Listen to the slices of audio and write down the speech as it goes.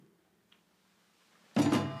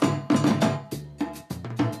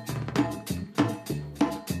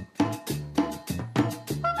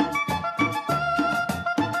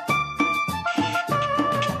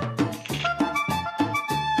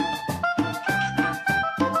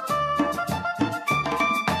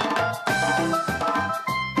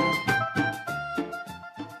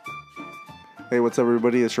Hey, what's up,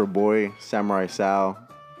 everybody? It's your boy, Samurai Sal,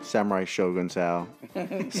 Samurai Shogun Sal,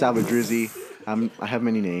 Salvadrizzy. I have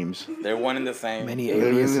many names. They're one and the same. Many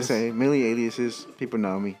aliases. People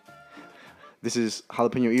know me. This is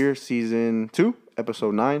Jalapeno Ear, Season 2,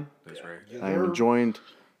 Episode 9. That's right. I am joined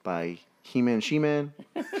by He-Man She-Man.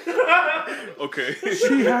 Okay.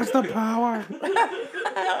 She has the power. You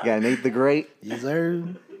got Nate the Great. Yes, sir.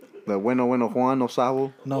 The Bueno Juan No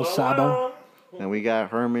Sabo. No Sabo. And we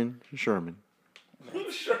got Herman Sherman.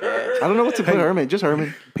 I don't know what to put Herman. Just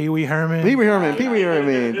Herman. Pee Wee Herman. Pee Wee Herman.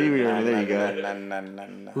 There you go.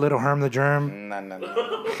 No. Little Herm the Germ. No.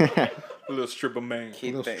 A little strip of man.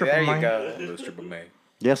 There you go. A little strip of man.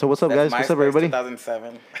 Yeah, so what's up, guys? What's up, everybody?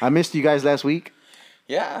 2007. I missed you guys last week.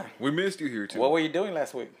 Yeah. We missed you here, too. What were you doing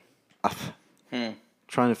last week?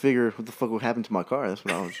 Trying to figure what the fuck would happen to my car. That's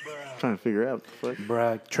what I was trying to figure out. What the fuck?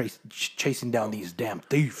 Bruh, chasing down these damn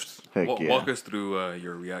thieves. Heck yeah. Walk us through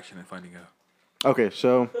your reaction and finding out. Okay,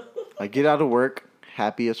 so I get out of work,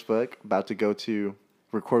 happy as fuck, about to go to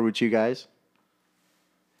record with you guys.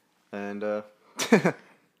 And, am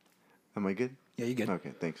I good? Yeah, you good.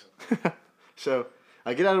 Okay, thanks. So,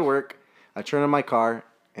 I get out of work, I turn on my car,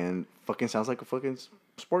 and fucking sounds like a fucking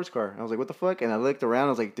sports car. I was like, what the fuck? And I looked around, I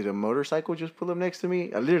was like, did a motorcycle just pull up next to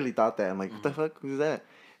me? I literally thought that. I'm like, what the fuck? Who's that?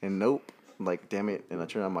 And nope. I'm like, damn it. And I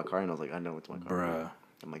turned on my car, and I was like, I know it's my car. Bruh.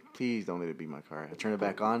 I'm like, please don't let it be my car. I turn it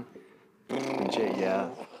back on. And shit, yeah.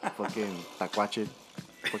 Fucking tacuache.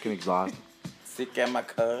 Fucking exhaust. Sick at my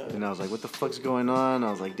car. And I was like, what the fuck's going on?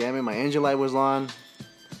 I was like, damn it, my engine light was on.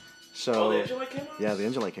 So, the engine light came on? Yeah, the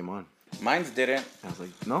engine light came on. Mine's didn't. I was like,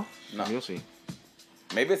 no? You'll see.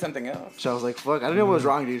 Maybe it's something else. So I was like, fuck, I didn't know what was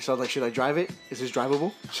wrong, dude. So I was like, should I drive it? Is this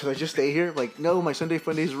drivable? Should I just stay here? Like, no, my Sunday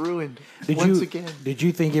fun day's ruined. Once again. Did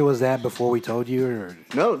you think it was that before we told you? Or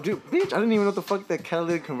No, dude, bitch, I didn't even know what the fuck that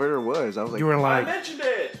catalytic converter was. I was like, you were I like, mentioned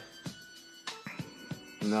it.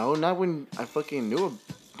 no, not when I fucking knew it.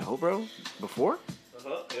 No, bro. Before?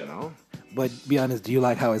 Yeah. No. but be honest, do you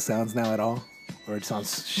like how it sounds now at all? Or it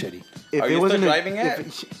sounds shitty? If Are you still driving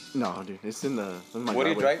it? No, dude, it's in my What are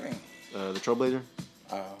you driveway. driving? The Trailblazer.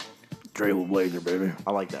 Oh. Trailblazer, baby.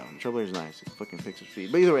 I like that one. Trailblazer's nice. It fucking picks up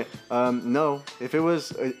speed. But either way, no. If it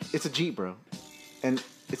was, it's a Jeep, bro, and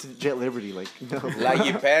it's a Jet Liberty. Like, no. La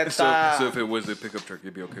Jipeta. So if it was a pickup truck,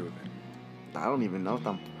 you'd be okay with it? I don't even know if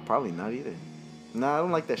I'm probably not either. Nah, I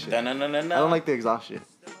don't like that shit. No. I don't like the exhaust shit.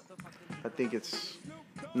 I think it's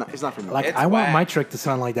not for me. Like, It's I want whack. my truck to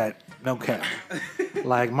sound like that. No cap.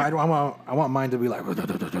 Like, I want mine to be like,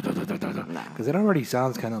 because it already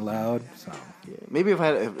sounds kind of loud. So, yeah. Maybe if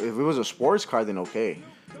it was a sports car, then okay.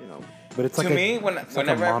 You know. but it's To like me, it's like a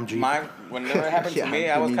whenever mom Jeep. whenever it happened Yeah, to me,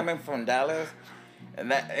 I to was me- coming from Dallas,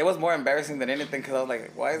 and that it was more embarrassing than anything because I was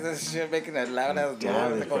like, "Why is this shit making a loud ass noise?"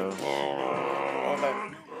 Dallas, Like, bro. I was like,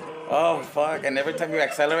 "Oh fuck!" And every time you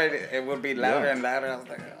accelerate, it would be louder Yeah. and louder. I was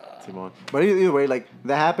like, Timon. But either way, like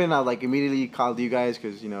that happened. I like immediately called you guys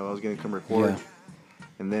because I was gonna come record. Yeah.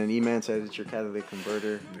 And then E-Man said it's your catalytic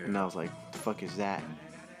converter, and I was like, "The fuck is that?"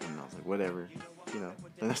 And I was like, "Whatever."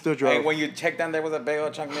 And I still drove. "Hey, when you checked down, there was a big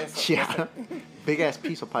old chunk missing." Yeah, big ass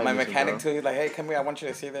piece of pipe. My missing, mechanic bro. too. He's like, "Hey, come here. I want you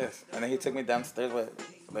to see this." And then he took me downstairs with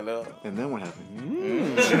the little. And then what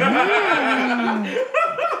happened?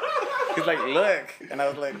 He's like, "Look," and I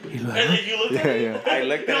was like, And then you looked at it. Yeah. I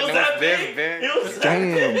looked at it and it was this big. It was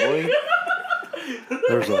Damn, boy.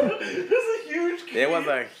 There's a a huge. It was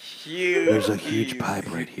a huge. there's a huge piece.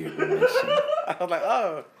 pipe right here. we're missing. I was like,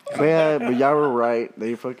 "Oh." But yeah, but y'all were right.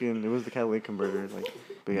 It was the catalytic converter, like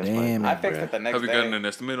big ass Damn. pipe. I fixed it the next Have you day. gotten an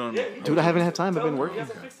estimate on Dude, I haven't had time. I've been He working.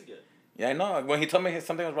 hasn't fixed it yet. Yeah, I know. When he told me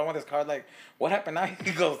something was wrong with his car, like, what happened now?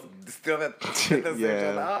 He goes, still that.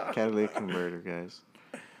 Yeah, catalytic converter, guys.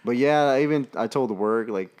 But yeah, I told the work,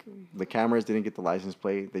 like, the cameras didn't get the license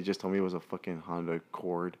plate. They just told me it was a fucking Honda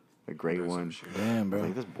Accord, a gray one. Damn, bro.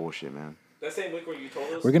 Like, that's bullshit, man. That same week where you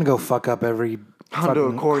told us. We're gonna go fuck up every Honda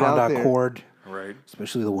fucking Accord out Honda there. Accord, Right.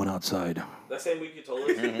 especially the one outside. That same week you told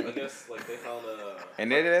us. I guess like they found a.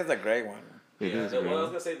 And it is a gray one. It Yeah, is well, I great. was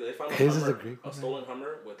gonna say they found a His is a Hummer, great a stolen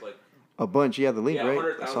Hummer with like A bunch, yeah, the link, right?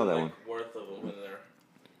 I saw 100,000 that like, one. worth of them in there.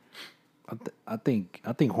 I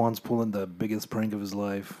think Juan's pulling the biggest prank of his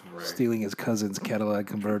life, stealing his cousin's Cadillac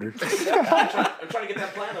converter, I'm trying to get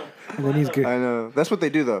that platinum. and then he's good. I know. That's what they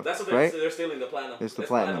do, though. That's what right? they're stealing the platinum. It's the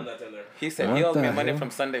platinum. that's in there. He said What he owes the me money hell? from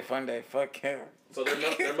Sunday Fun Day. Fuck him. So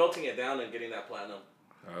they're melting it down and getting that platinum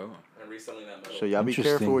Oh. and reselling that metal. So y'all be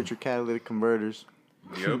Interesting. careful with your catalytic converters.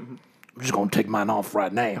 Yep. I'm just gonna take mine off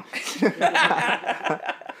right now.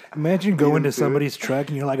 Imagine going to somebody's truck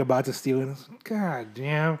and you're like about to steal it. God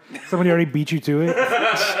damn! Somebody already beat you to it.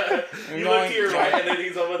 You look to your right and then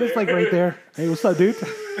he's over there. It's like right there. Hey, what's up, dude?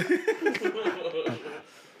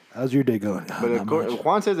 How's your day going? But of course,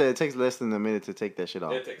 Juan says that it takes less than a minute to take that shit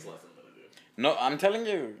off. It takes less than a minute, dude. No, I'm telling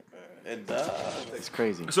you, it does. It's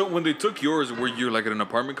crazy. So when they took yours, were you like at an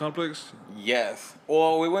apartment complex? Yes.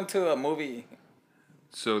 Well, we went to a movie.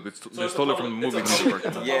 So they So stole it from the movie. It's a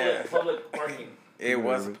public, Yeah. public parking. It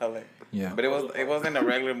was public. Yeah. But it wasn't a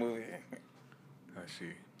regular movie. I see.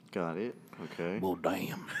 Got it. Okay. Well,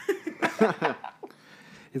 damn.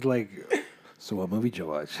 It's like, so what movie did you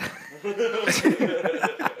watch?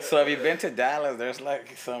 So have you been to Dallas? There's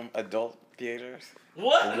like some adult theaters.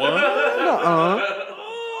 What? What?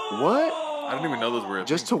 What? I didn't even know those were.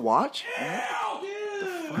 Just to watch?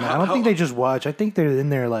 No, I don't think they just watch. I think they're in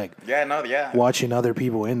there like Yeah, no, yeah. watching other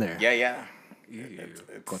people in there. Yeah, yeah.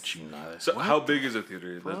 Cochinadas. So how big is the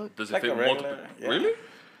theater? Does it Like fit a regular, multiple? yeah. Really?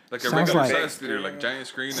 Like a Sounds regular like- size theater, like giant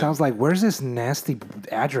screen. Sounds like, where's this nasty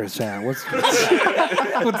address at? What's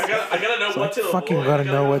I gotta know what to fucking avoid. gotta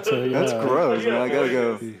know what to. That's yeah. gross, man. I gotta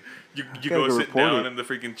go. you gotta go go sit report down it. and the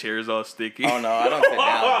freaking chair's all sticky. Oh no, I don't sit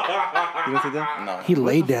down. You want to sit down? No. He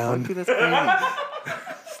laid Dude, down. that's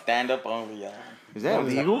crazy. Stand up only, yeah. Is that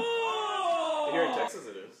legal? Here in Texas,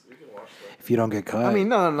 it is. You can watch that. If you don't get caught. I mean,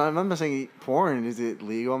 no, I'm not saying porn. Is it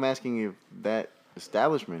legal? I'm asking if that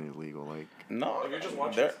establishment is legal. Like, No, If you're just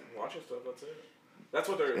watching stuff, that's it. That's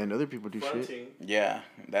what they're and other people do shit. fronting. yeah,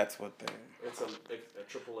 that's what they. It's a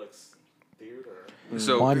triple X theater.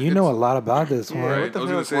 So Juan, you it's- know a lot about this, Juan. Yeah, Right. what the I was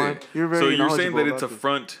hell, gonna say. Juan? You're very So you're saying knowledgeable that it's a about this.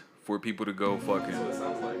 front for people to go That's what fucking. it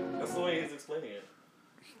sounds like. That's the way he's explaining it.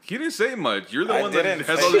 He didn't say much. You're the I one that didn't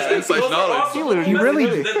has say all this that. inside knowledge. He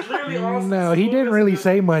really That's literally awesome. No, he didn't really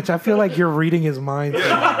say much. I feel like you're reading his mind.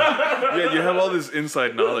 Yeah, you have all this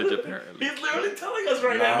inside knowledge apparently. He's literally telling us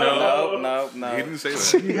right No, now. no. He didn't say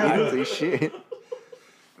that. He didn't say shit.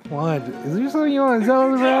 Juan, is there something you want to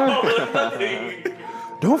tell us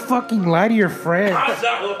about? Don't fucking lie to your friend. I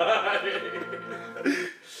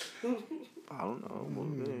don't know.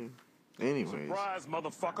 Anyways,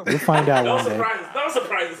 We'll find out No one day. surprises. No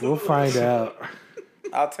surprises. We'll find out.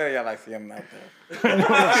 I'll tell you, I see him out there.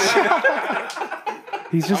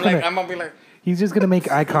 He's just gonna. I'm gonna be like, He's just gonna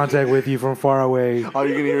make eye contact with you from far away. all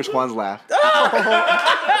you're gonna hear is Juan's laugh.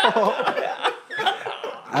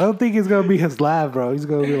 I don't think it's gonna be his laugh, bro. He's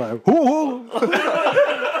gonna be like, "Ooh,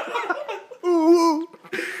 ooh."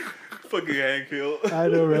 Fucking Hank Hill. I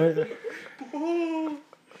know, right? I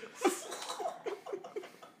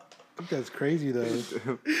think that's crazy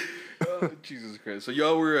though. Oh, Jesus Christ. So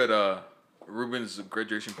y'all were at Ruben's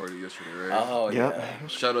graduation party yesterday, right? oh yeah. Yep.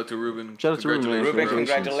 Shout out to Ruben. Shout out to Ruben, man. Ruben, Congratulations.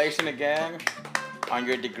 congratulations again on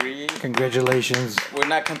your degree. Congratulations. We're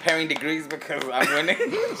not comparing degrees because I'm winning.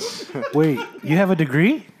 Wait, you have a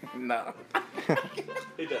degree? No.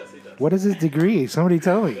 He does. What is his degree? Somebody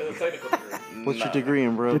tell me. It's a technical degree. What's your degree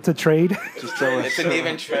in, bro? It's a trade. Just tell us. It's an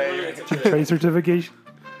even trade. Trade certification.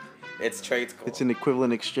 It's trade school. It's an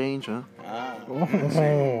equivalent exchange, huh? Ah.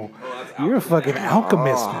 Oh, you're a fucking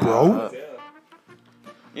alchemist, bro. Yeah.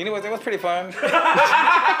 Anyways, it was pretty fun.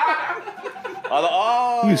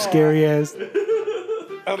 Oh, You scary ass.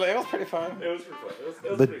 I was like, it was pretty fun. It was pretty fun.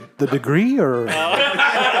 It was pretty The degree or what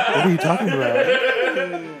are you talking about?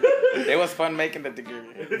 It was fun making the degree.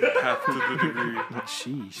 Path to the degree.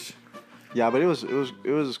 Sheesh. Yeah, but it was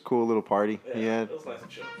a cool little party. Yeah, It was nice and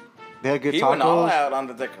chill. they had good He went all tacos. out on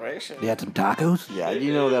the decoration. They had some tacos. Yeah,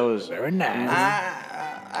 you know that was. Very nice.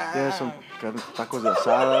 Yeah, some tacos de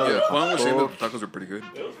asada. Yeah, Juan was saying that the tacos are pretty good.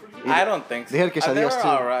 I don't think so. They had quesadillas, They were too.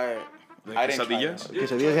 all right. Like I didn't try quesadillas? them.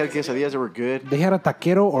 Quesadillas had quesadillas that were good. They had a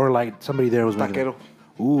taquero or like somebody there was making Taquero.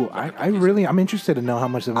 it? Ooh, I'm interested to know how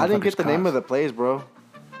much. I didn't get the name of the place, bro.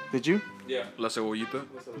 Did you? Yeah. La cebollita.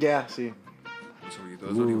 Yeah. See. La cebollita.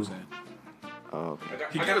 That's what he was saying. Oh, okay.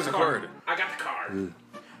 He gave us a card. I got the card.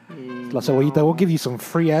 La Cebollita, we'll give you some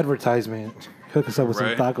free advertisement. Hook us up with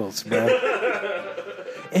Right. some tacos, bro.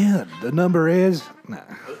 And the number is. Nah.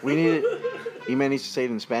 We need it. E-Man needs to say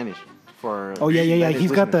it in Spanish for. Oh yeah. Spanish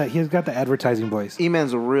He's got listeners. the advertising voice.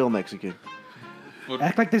 E-Man's a real Mexican.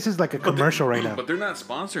 Act like this is like a commercial right now. But they're not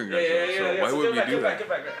sponsoring us, Yeah. so why So would we give do it back, that? give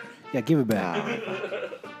it back. Yeah, give it back. Nah.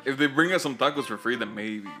 If they bring us some tacos for free, then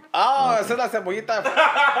maybe. Oh, esa es la cebollita.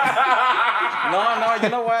 No, you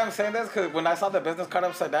know why I'm saying this? Because when I saw the business card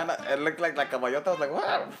upside down, it looked like La Caballota. I was like,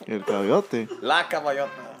 what? El coyote. La Caballota.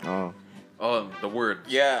 Oh. Oh, the word.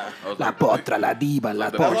 Yeah. I was La like, potra, la diva, la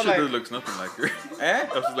The potra. picture like- does looks nothing like her. Eh?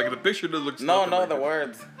 I was like, the picture does looks No, nothing like the her.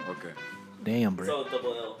 words. Okay. Damn, bro. So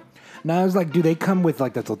double L. No, I was like, do they come with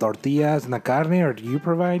like the tortillas and the carne, or do you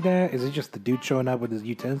provide that? Is it just the dude showing up with his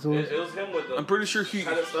utensils? It was him with the I'm pretty sure he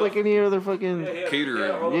kind of stuff. Like any other fucking.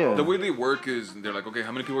 caterer. all Yeah. The way they work is they're like, okay,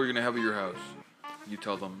 how many people are you gonna have at your house? You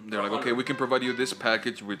tell them. They're like, okay, we can provide you this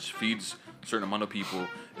package which feeds certain amount of people,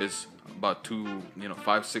 it's about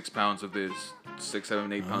 5-6 pounds of this, 6,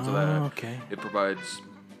 7, 8 pounds of that. Okay. It provides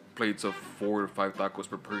plates of 4 to 5 tacos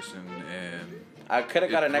per person, and I could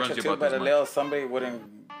have got it an extra runs you two, about but this a much. little somebody wouldn't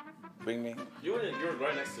bring me. You were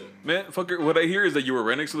right next to it. Man, fucker, what I hear is that you were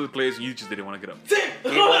right next to the place and you just didn't want to get up.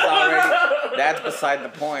 He was already. That's beside the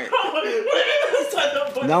point.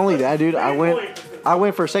 Not only that, dude, I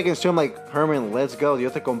went for seconds to him like, Herman, let's go. Yo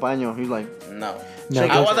te acompaño. He's like, No. No, I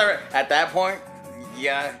because- was already, at that point.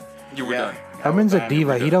 Yeah. You were done. Herman's a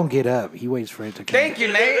diva. He don't get up. He waits for it to come. Thank you,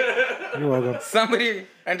 Nate. You're welcome. Somebody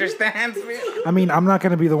understands me. I mean, I'm not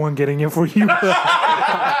gonna be the one getting it for you. But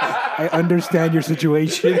I understand your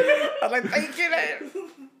situation. I was like, thank you,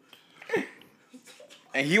 Nate.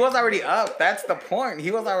 And he was already up. That's the point.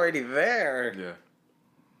 He was already there. Yeah.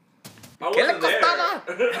 I ¿Qué le wasn't there.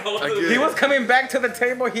 costaba? I wasn't He was coming back to the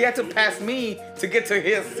table. He had to pass me to get to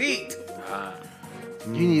his seat.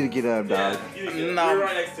 you need to get up, dog. You didn't get it. No, You were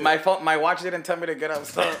right next to my it. phone, my watch didn't tell me to get up.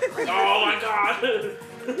 So Oh my god.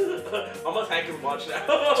 I must hack his watch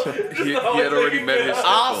now. He had already met his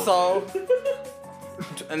also,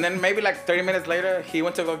 and then maybe like 30 minutes later, he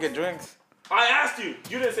went to go get drinks. I asked you.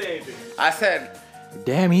 You didn't say anything. I said,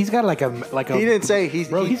 Damn, he's got like a He didn't say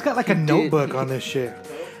Bro, he's got like a he did. notebook on this shit.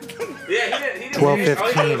 Yeah, he didn't.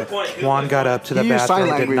 12:15. Juan got up to the He used sign bathroom.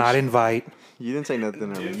 Did language. not invite. You didn't say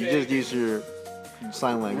nothing, Herman. You just used your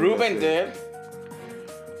sign language. Ruben That's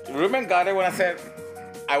did. Ruben got it when I said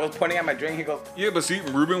I was pointing at my drink. He goes, Yeah, but see,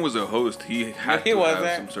 Ruben was a host. He had He to wasn't.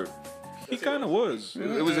 have some sort. He kind of was.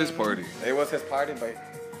 It was his party. it was his party, but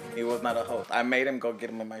he was not a host. I made him go get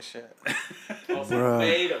him in my shit. Bruh.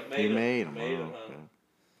 Made him. He made him. Made him. Oh, huh? okay.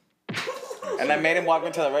 And I made him walk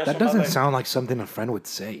into the restroom. That I was doesn't like, sound like something a friend would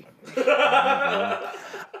say.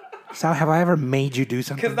 Sal, have I ever made you do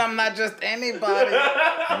something? because I'm not just anybody.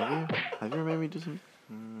 Have you ever made me do some?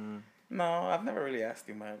 No, I've never really asked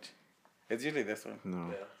you much. It's usually this one.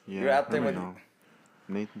 No. Yeah. You're out there Herman, with- no.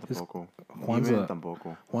 Nathan tampoco. Juan's Even a-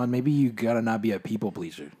 tampoco. Juan, maybe you gotta not be a people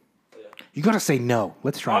pleaser. You gotta say no.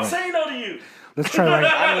 Let's try. I'm Right. saying no to you. Let's try right.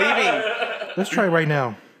 I'm leaving. Let's try right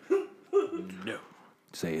now. No.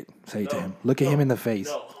 Say it. Say it to him. Look at him in the face.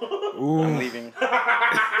 No. I'm leaving.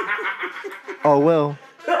 Oh, well.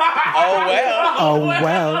 Oh, well. Oh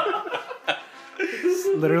well.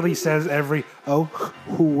 Literally says every well.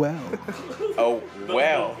 Oh,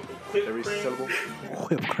 well. Every syllable.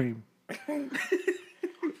 Whipped cream.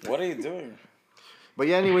 What are you doing? But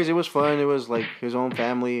yeah, anyways, it was fun. It was like his own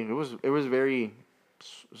family. It was very. It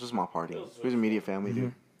was a small party. It was immediate family,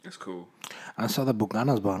 dude. That's cool. I saw the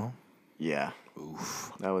Bucanas bottle. Yeah.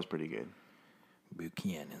 Oof. That was pretty good.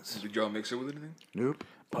 Buchanan's. Did y'all mix it with anything? Nope.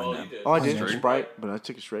 Oh, you did. Oh, I did Straight? Sprite, but I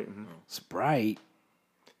took it straight. Sprite.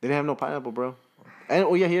 They didn't have no pineapple, bro. And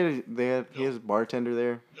he had his bartender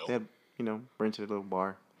there. They had rented a little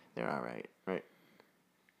bar. They're all right, right?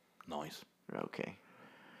 Nice. They're okay.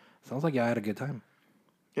 Sounds like y'all had a good time.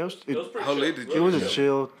 Yeah, It was pretty How chill. late did it you? was a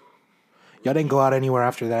chill. Y'all didn't go out anywhere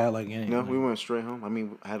after that, like No, we went straight home. I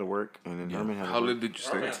mean, I had to work, and then Herman had to How work. late did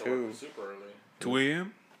you Herman stay? had to work super early. 2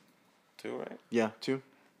 a.m. 2, right? Yeah, 2.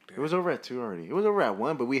 It was over at 2 already. It was over at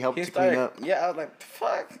 1, but we helped He to clean started, up. yeah, I was like,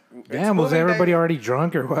 fuck. Damn, was everybody already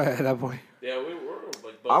drunk or what at that point? Yeah, we were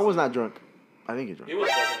like. I was buzzing. not drunk. I didn't get drunk. He was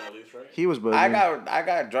buzzing at least, right? He was buzzing. I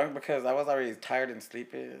got drunk because I was already tired and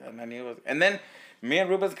sleepy, and then he was, and then me and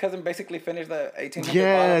Ruben's cousin basically finished the 1800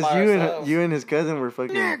 Yes, bottle by ourselves. you and his cousin were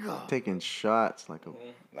fucking taking shots like a.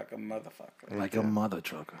 Like a motherfucker. Like a mother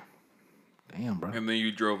trucker. Damn, bro. And then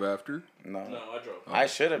you drove after. No, No, I drove. I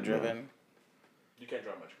should have driven. You can't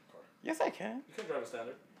drive my car. Yes, I can. You can drive a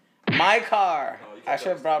standard. My car. No, you can't I should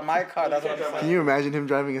have brought my car. That's you what can't I'm drive Can saying. you imagine him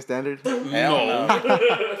driving a standard? Hell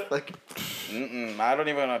no. Like, I don't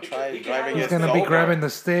even want to try he can't driving handle it He's gonna be sober. grabbing the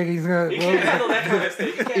stick. He's gonna. He can't handle that kind of thing.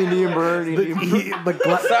 He can't handle Indian that. bird. Indian bird. the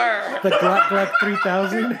Glock, Sir, the Glock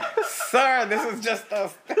 3000. sir, this is just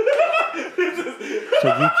us.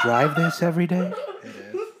 So you drive this every day?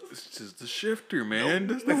 It's just the shifter, man.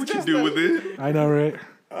 That's not what you do with it. I know, right?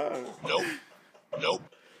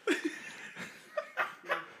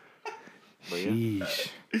 But yeah. Sheesh.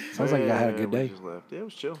 Sounds like you had a good we day. just left. Yeah, it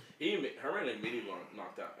was chill. Herman immediately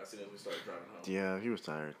knocked out as soon as we started driving home. Yeah, he was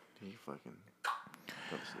tired. He fucking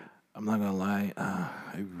fell asleep. I'm not gonna lie. I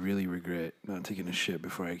really regret not taking a shit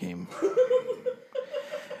before I came.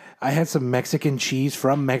 I had some Mexican cheese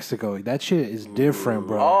from Mexico. That shit is different,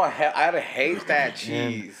 bro. Oh, hell, I'd hate that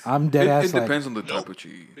cheese. I'm dead ass. It like, depends on the type of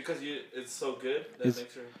cheese. Because it's so good that It's-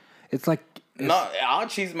 makes her. It's like No, all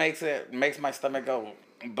cheese makes my stomach go.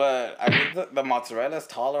 But I mean, the mozzarella is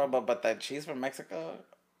tolerable, but that cheese from Mexico,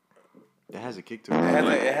 It has a kick to It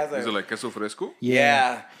it. has Is it a. like queso fresco?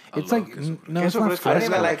 Yeah. It's love like queso no, it's Queso not fresco. I don't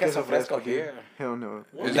even fresco. like queso fresco dude. here. Hell no.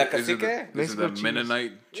 Is La it, is it cacique? the, is it Mexico the cheese.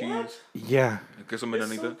 Mennonite cheese? Yeah, Queso It's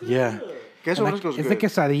Mennonita? so good. yeah. Queso Like, fresco's it's good. the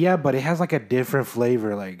quesadilla, but it has like a different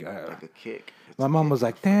flavor. Like Like a kick. It's my a mom kick. was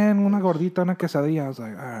like, "Ten, una gordita, una quesadilla." I was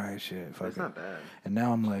like, "All right, shit, fuck It's it." not bad. And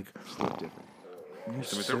now I'm like, It's a little different.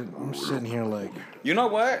 I'm sitting here like, You know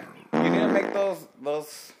what? You need to make those. What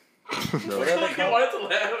are they I called? wanted to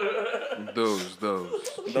laugh. Those. Those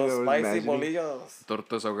was spicy imagining. bolillos.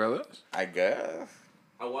 Tortas ahogadas? I guess.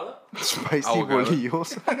 I want it. Spicy Ahogada.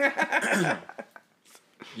 bolillos.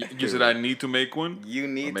 You said I need to make one? You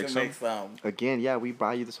need make to some? make some. Again, yeah, we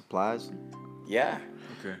buy you the supplies. Yeah.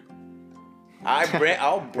 Okay.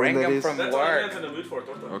 I'll bring that them is- from That's what I'm work. in the mood for,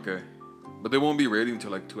 torta. Okay. But they won't be ready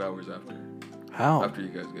until like 2 hours after. how? After you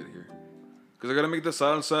guys get here. Because I gotta make the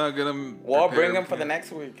salsa, get them. Well, I'll bring them for the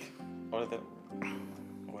next week. Or the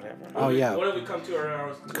whatever. Oh yeah, What if we come 2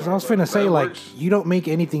 hours? because I was finna say That like works. you don't make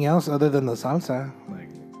anything else other than the salsa. Like,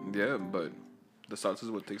 Yeah, but the salsa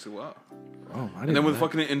is what takes a while. oh, I And didn't then know with that.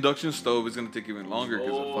 fucking induction stove, it's gonna take even longer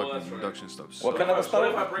because Oh, the fucking that's right. induction stuff's What kind of a What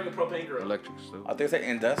if I stove? bring a propane grill? electric stove. I think it's like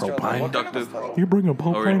industrial. Propane? What kind of a Inductive. stove? You bring a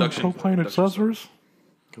induction- propane induction accessories?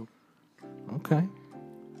 Okay.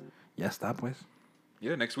 Ya está, pues.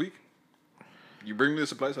 Yeah, next week. You bring me the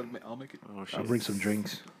supplies, I'll make it. Oh shit. I'll bring some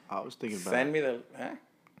drinks. I was thinking about Send me the. Huh?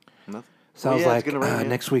 nothing. Sounds yeah, like it's gonna rain, yeah.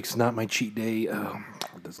 next week's not my cheat day.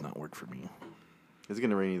 It does not work for me. It's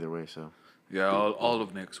gonna rain either way, so Yeah, all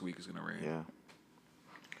of next week is gonna rain. yeah.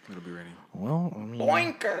 It'll be raining. Well, I mean,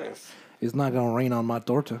 Boinkers. it's not gonna rain on my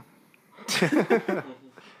torta.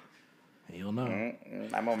 You'll know.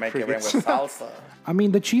 I'm gonna make it rain with salsa. I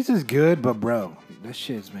mean, the cheese is good, but bro, that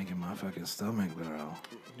shit's making my fucking stomach, bro.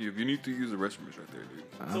 You need to use the restrooms right there,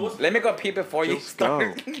 dude. So what's, Let me go pee before you Just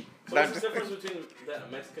start. so what's the difference between that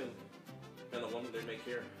Mexican and the one they make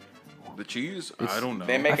here? The cheese? I don't know.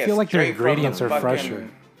 They make I it feel like their straight from ingredients the are fucking- fresher.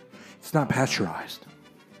 It's not pasteurized.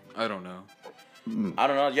 I don't know. I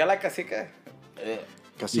don't know. You like cacique?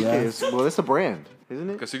 Cacique Yeah. is well, it's a brand, isn't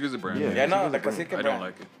it? Cacique is a brand. Yeah. Yeah, no, Cacique the is a brand. cacique I brand. don't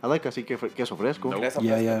like it. I like cacique queso fresco. Nope. Queso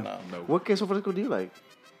Yeah, fresco, yeah. no. No. What queso fresco do you like?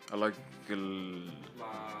 I like el...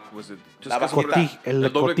 Was it La queso vaquita. fresco? El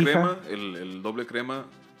doble cotija. crema? El doble crema?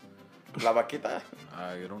 La vaquita.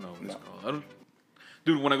 I don't know what it's called. I don't...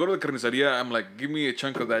 Dude, when I go to the carniceria, I'm like, give me a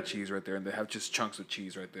chunk of that cheese right there. And they have just chunks of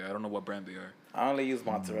cheese right there. I don't know what brand they are. I only use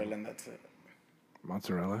mozzarella and that's it.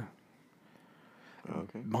 Mozzarella.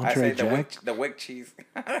 Okay. I Monterey say Jack. the wick cheese.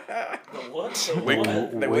 The what? The Wick.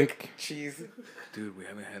 what? The Wick. wick cheese. Dude, we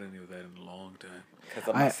haven't had any of that in a long time. Because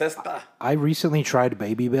of my sister. I recently tried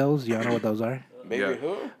Baby Bells. Y'all know what those are? Baby Yeah.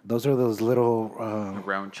 who? Those are those little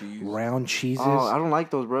Ground cheese. round cheeses. Oh, I don't like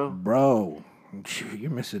those, bro. Bro,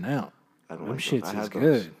 you're missing out. I don't Them like those. shits I is had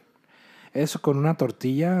those. good. Eso con una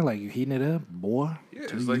tortilla, like you heating it up, boy. Yeah,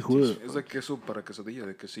 tell it's you like, what. it's like queso para quesadilla,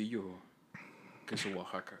 de quesillo. Queso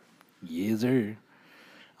Oaxaca. Yes, sir.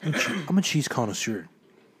 I'm a cheese connoisseur.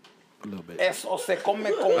 A little bit. Eso se come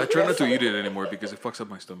con I try not to queso. eat it anymore because it fucks up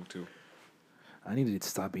my stomach too. I need to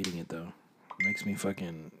stop eating it though. It makes me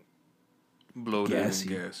fucking. Bloated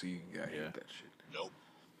Gassy. and gassy. Yeah, I hate that shit.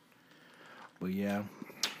 But yeah,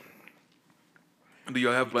 Do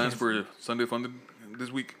y'all have plans for Sunday Fun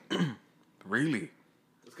this week? Really?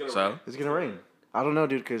 It's gonna Sal? rain. It's gonna rain. I don't know,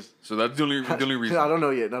 dude, cause So that's the only reason. I don't know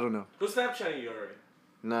yet. I don't know. Who's Snapchatting you already?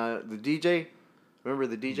 Nah, the DJ. Remember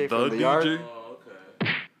the DJ The from the DJ? yard? Oh,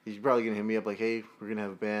 okay. He's probably gonna hit me up like, "Hey, we're gonna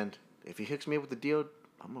have a band. If he hooks me up with the deal,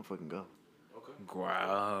 I'm gonna fucking go." Okay.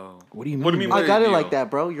 Wow. what do you mean? What do you mean bro? by I got a it deal? like that,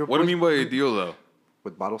 bro. Your What do you boys- mean by a deal though?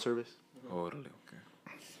 with bottle service? Oh, really? Okay.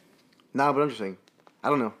 Nah, but I'm just saying. I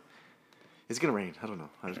don't know. It's gonna rain. I don't know.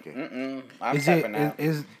 I just can't. I'm Is it tapping out.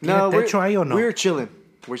 is No, tiene techo ahí o no? we're chilling.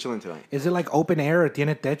 We're chilling tonight. Is it like open air or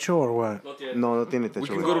tiene techo or what? No tiene. No, no tiene techo. We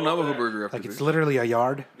can güey. go to Navajo Burger after Like this. it's literally a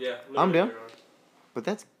yard. Yeah. I'm down. literally. But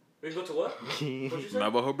that's We can go to what? What'd you say?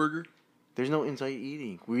 Navajo Burger? there's no inside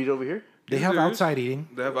eating. We eat over here. They Yes, have there is. outside eating.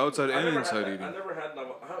 They have outside I and never inside had that. eating. I never had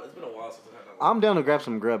Navajo. It's been a while since I had Navajo. I'm down to grab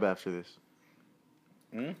some grub after this.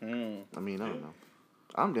 Mm-hmm. I mean, I don't know.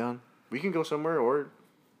 I'm down. We can go somewhere or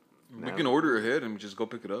We can order ahead and just go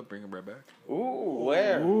pick it up, bring it right back. Ooh,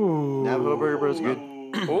 where? Ooh. Navajo Burger, bro. It's good.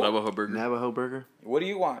 Navajo Burger. Navajo Burger. What do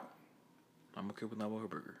you want? I'm okay with Navajo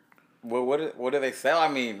Burger. What do they sell? I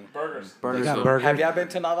mean, Burgers. They Burgers. got So- burgers. have y'all been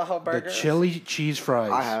to Navajo The Burger? chili cheese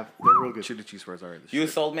fries. I have. They're real good. Chili cheese fries, alright. You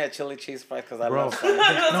sold me a chili cheese fries because I Bro. love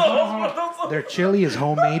Sonic. Their chili is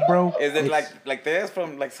homemade, bro. Is it It's- like this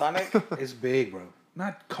from like Sonic? It's big, bro.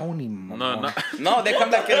 Not coney. No, mamon. not, No, they come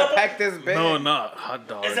like in a pack this big. no, not hot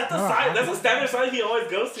dog. Is that the size? That's the standard size he always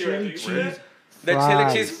goes to, right? chili You see cheese that? The chili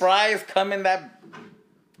fries. cheese fries come in that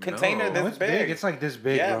container No. this Oh, it's big. It's like this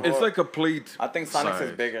big, Yeah, bro. It's like a plate. I think Sonic's size.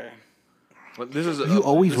 is bigger. But this is You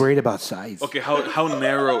always this- worried about size. Okay, how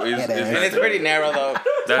narrow is Yeah, that? And it's pretty narrow though.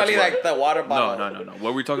 It's probably why. like the water bottle. No.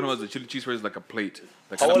 What we're talking about is the chili cheese fries is like a plate.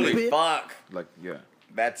 Like a Holy plate. fuck. Like yeah,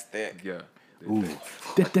 That's thick. yeah. Ooh.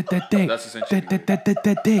 Dick. That's essentially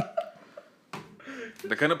Dick.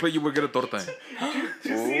 The kind of plate you would get a torta in.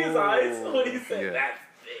 Did you see his eyes when he said Yeah. that?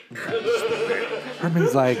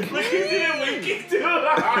 Herman's like, Look, he's even winking too.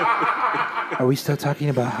 are we still talking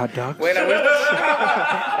about hot dogs? Wait,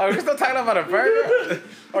 are we still talking about a burger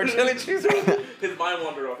or chili cheese? His mind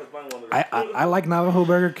wandered off. His mind wandered off. I like Navajo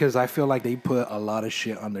Burger because I feel like they put a lot of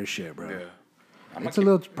shit on their shit, bro. Yeah. It's a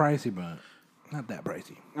little pricey, but not that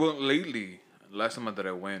pricey. Well, lately, last time that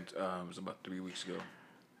I went was about 3 weeks ago.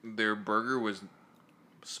 Their burger was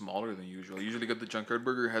smaller than usual. I usually get the junkyard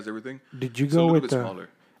burger, it has everything. Did you It's a go little with bit the? smaller.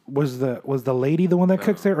 Was the lady the one that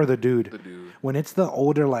cooks there or the dude? The dude. When it's the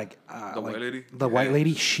older like The like, white lady? the white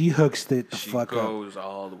lady, she hooks it the She fuck up. goes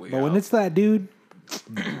all the way But out. when it's that dude,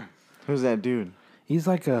 Who's that dude? he's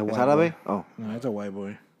like a Is white Árabe? boy. Oh, No, it's a white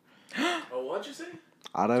boy. Oh, what'd you say?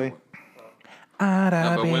 Árabe?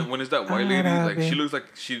 No, but when it's that white lady, like she Árabe. looks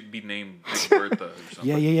like she'd be named Big Bertha or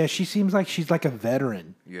something. Yeah. She seems like she's like a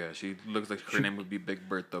veteran. Yeah, she looks like her name would be Big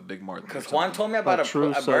Bertha, Big Martha. or Because something. Juan told me about A a true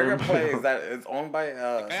burger southern place boy. that is owned by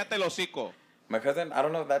Cállate el hocico. my cousin. I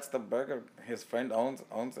don't know if that's the burger. His friend owns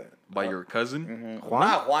it. By your cousin. Juan?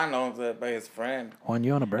 Not Juan owns it, but his friend. Juan,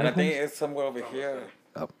 you on a burger? And I think place? it's somewhere over here.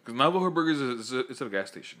 Because Navajo Burgers it's at a gas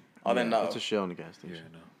station. Oh, then no. It's a show in the gas Yeah, station.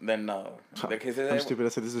 no. Then no. Because I'm stupid. I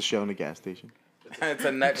said this is a show in the gas station. It's a It's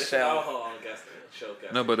an nutshell. alcohol gas show.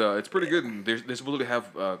 Gas No, but it's pretty good. They supposedly have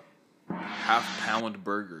half-pound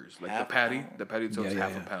burgers. Like Half the patty. pound? The patty itself is Yeah,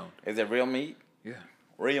 half yeah. a pound. Is it real meat? Yeah.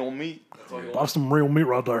 Real meat. That's all you That's want. some real meat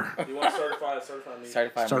right there. You want certified meat.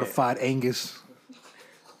 Certified meat. Certified Angus.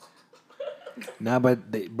 Nah,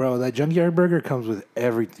 but bro, that junkyard burger comes with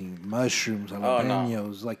everything: mushrooms, no.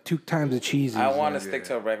 jalapenos, like 2 times the cheese. I want to stick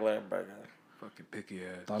to a regular burger. Fucking picky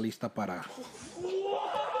ass. Está lista para.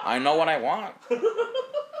 I know what I want.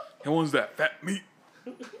 He wants that fat meat.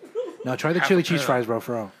 Now try the Half chili a cheese pound. fries, bro.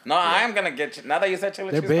 For real. No, I am gonna get. Now that you said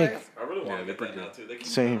chili They're cheese big. fries, I really want Yeah, to they're get pretty that now good. too. They keep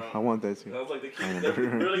Same. around. I want that I too. was like, they're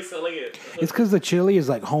really selling it. It's because the chili is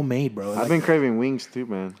like homemade, bro. I've Like, been craving wings too,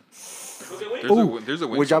 man. Look at Wingstop. There's a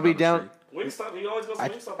Would y'all be down the down? street. Wingstop. You always go to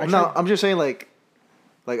Wingstop. I No, I'm just saying like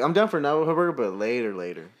I'm down for Navajo burger, but later.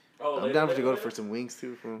 Oh, I'm later, down to later, go later? for some wings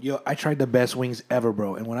too. Fool. yo, I tried the best wings ever,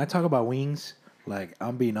 bro. And when I talk about wings, like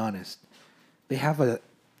I'm being honest, they have a.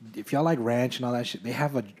 If y'all like ranch and all that shit, they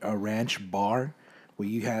have a ranch bar where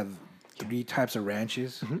you have 3 types of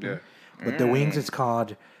ranches. Yeah. But the wings, it's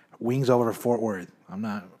called Wings Over Fort Worth. I'm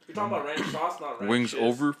not. You're talking about ranch sauce, not ranch Wings chips.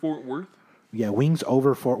 over Fort Worth? Yeah, Wings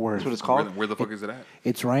Over Fort Worth. That's what it's Where, called. where the fuck is it at?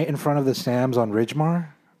 It's right in front of the Sam's on Ridgemar,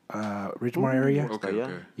 Ridgemar area. Okay, yeah.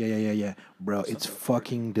 okay. Yeah. Bro, it's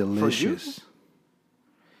fucking delicious.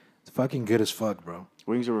 It's fucking good as fuck, bro.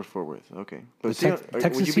 Wings over Fort Worth. Okay. But The see, Tex- would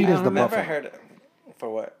Texas you be Heat is down the on that? never buffalo. heard it. For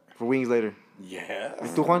what? For wings later. Yeah.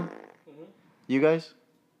 Tu Juan? You guys?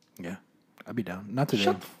 Yeah, I'd be down. Not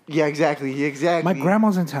today. Yeah, exactly. My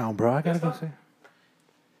grandma's in town, bro. I gotta go say.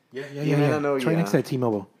 Yeah. man, I know, It's right yeah. next to that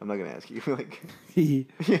T-Mobile. I'm not gonna ask you. Like, He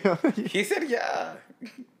yeah. He said yeah.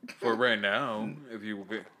 For right now, if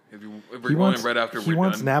we're going right after we're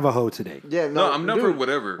wants done. Navajo today. Yeah, No, I'm down for dude,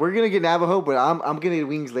 whatever. We're gonna get Navajo, but I'm gonna eat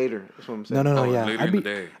wings later. That's what I'm saying. No, Oh, yeah. later I'd in be the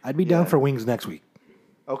day. I'd be down Yeah. for wings next week.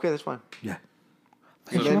 Okay, that's fine. Yeah.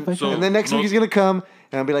 And then, So- and then next no- week he's gonna come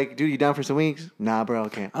and I'll be like, dude, you down for some wings? Nah, bro, I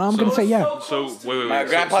can't. I'm gonna say yeah. So wait. My so-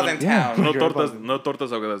 grandpa's so in yeah. town. No tortas, no tortas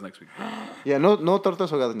ahogadas next week. Yeah, no tortas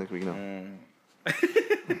ahogadas next week. No.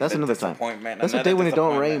 That's another time. Disappointment, That's a another day when it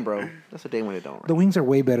don't rain, disappointment. bro. That's a day when it don't The rain. wings are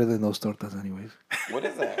way better than those tortas, anyways. What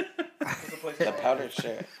is that? The powdered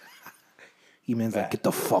shit. He-Man's like, get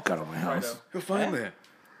the fuck out of my house. You'll find that.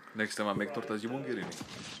 Next time I make tortas, you won't get any.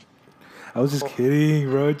 I was just kidding,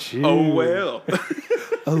 bro. Chill. Oh well.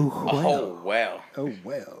 Oh well. Oh well. Oh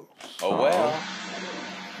well. Oh well.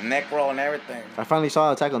 Neck roll and everything. I finally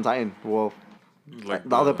saw Attack on Titan. Well, Like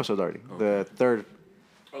the other episodes already. The third.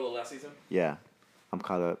 Oh, the last season? Yeah, I'm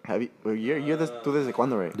caught up. Have you? Well, you're this. Tú desde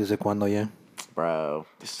cuándo, right? Desde cuando, yeah? Bro,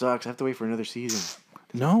 this sucks. I have to wait for another season.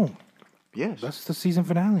 No, Yes. that's the season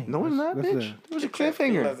finale. No, it's not, That's bitch. It was a Get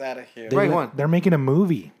cliffhanger. us out of here. They Right let- one. They're making a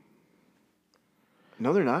movie.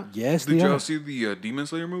 No, they're not. Yes, Did they y'all are. see the Demon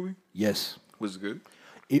Slayer movie? Yes, Was it good?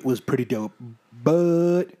 it was pretty dope,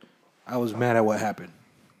 but I was mad at what happened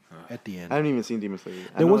at the end. I haven't even seen Demon Slayer.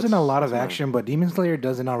 I There know wasn't a it's- lot of it's action, but Demon Slayer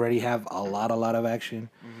doesn't already have a lot of action.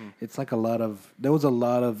 It's like a lot of. There was a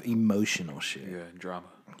lot of emotional shit. Yeah, drama.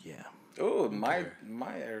 Yeah. Ooh, my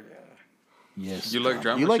area. Yes. You like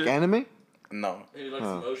drama? You like shit? anime? No, He likes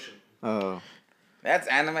emotion. Oh, that's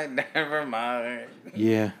anime. Never mind.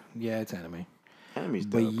 Yeah. Yeah. It's anime. anime's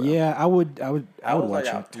But dope, bro. yeah, I would I was watch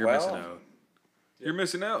like, it. You're missing out. You're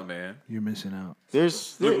missing out, man. You're missing out.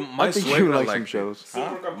 Look, my I think you suegra like some liked shows.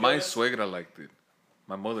 Super My Campeones. suegra liked it.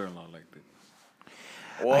 My mother-in-law liked it.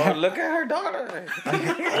 Well, look at her daughter.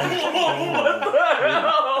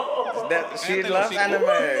 She loves anime.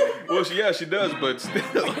 Well, she does, but still.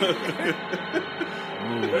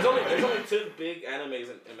 There's only two big animes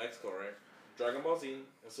in Mexico, right? Dragon Ball Z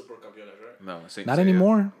and Super Campeones, right? No, Saint Not Seiya.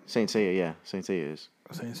 anymore. Saint Seiya, yeah. Saint Seiya is.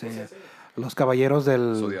 Los Caballeros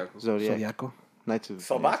del Zodiaco. Zodiac. Zodiaco. Knights of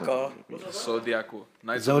Sobaco. Zodiaco.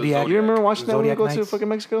 Knights Zodiac. Of You the remember watching that when you Zodiac go to Knights. fucking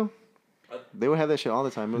Mexico? They would have that shit all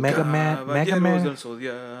the time. It was Mega like- Man. Mega Caballeros del Man.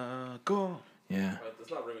 Zodiaco. Yeah. But it's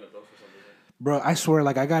not ringing a bell for some reason. Bro, I swear,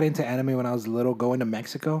 like I got into anime when I was little, going to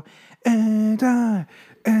Mexico, and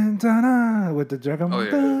with the dragon. Oh,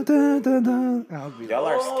 yeah. I would be Y'all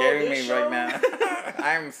are scaring me this right show? now.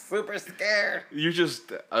 I'm super scared. You're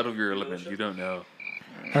just out of your element. You don't know.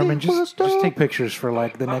 Herman, just take pictures for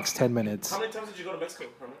like the next 10 minutes. How many times did you go to Mexico,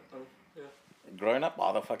 Herman? Yeah. Growing up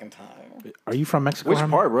all the fucking time. Are you from Mexico? Which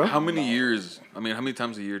Herman? part, bro? How many years? I mean, how many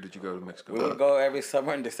times a year did you go to Mexico? We would go every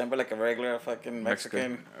summer in December like a regular fucking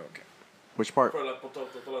Mexican. Okay. Which part? For like todas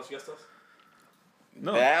las fiestas.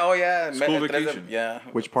 No. Yeah, oh yeah. School Tres de- vacation. Yeah.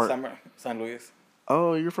 Which part? Summer. San Luis.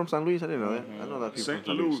 Oh, you're from San Luis? I didn't know that. I know that people St.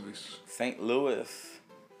 from San Luis. Louis. St. Louis.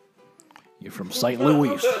 You're from St.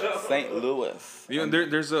 Louis. St. Louis. You know,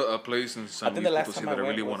 there's a place in San think Luis the last Potosí time that I I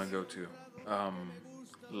really went want to was- go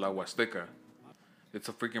to. La Huasteca. It's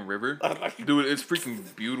a freaking river. Dude, it's freaking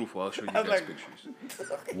beautiful. I'll show you guys like- pictures.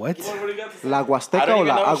 What? What do you got to say? La I Huasteca don't or even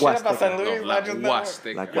La know shit about San Aguasteca? Luis. No, La I just know.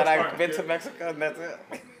 Huasteca. Like But what? I've been to Mexico and that's it.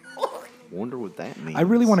 Wonder what that means. I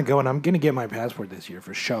really want to go, and I'm gonna get my passport this year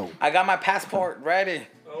for show. I got my passport ready.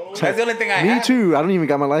 That's the only thing I Me have. too. I don't even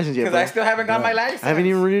got my license yet, Because bro. I still haven't got my license. I haven't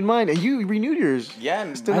even renewed mine. And you renewed yours. Yeah,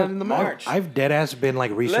 and Still not in the mail. March. I've dead ass been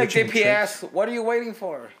like Look, researching. GPS, what are you waiting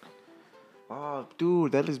for? Oh,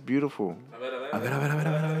 dude, that is beautiful.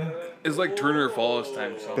 It's like Turner Falls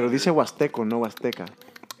times. Pero dice Huasteco, no Huasteca.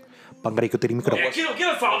 Yeah,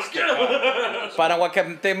 get a phone. Get a Para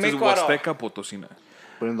This is Guatemala. Huasteca Potosina.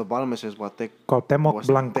 But in the bottom it says Huasteco. Cuauhtémoc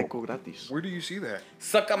Blanco. Huasteco gratis. Where do you see that?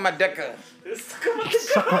 Suck on my dick.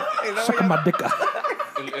 Suck my dick.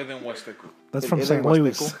 And then Huasteco. That's from Is St. it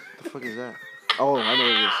Louis. Huasteco? The fuck is that? Oh, I know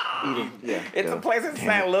what it is. Eden. Yeah. It's yeah. a place in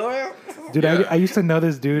St. Louis. Dude, Yeah. I used to know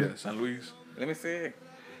this dude. Yeah, San Luis. Let me see.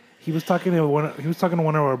 He was talking to one. He was talking to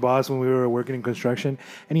one of our boss when we were working in construction,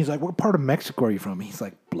 and he's like, "What part of Mexico are you from?" He's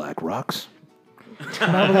like, "Black Rocks."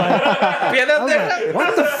 And I was like, Piedras Negras.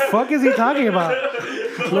 "What the fuck is he talking about?"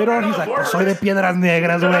 Later on, he's like, "Pues soy de Piedras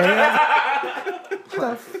Negras, güey."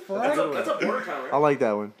 That's a border town, right? I like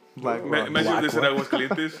that one. Black Rock. Imagine this in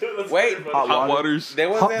Aguascalientes. Wait, Hot waters. there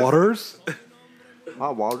was Hot this. waters.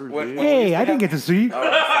 Hot water, What- dude. what- Hey, I didn't get to see.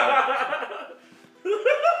 Oh,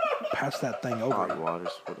 Pass that thing over. Hot waters.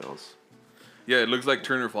 What else? Yeah, it looks like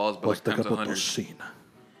Turner Falls, but like times 100.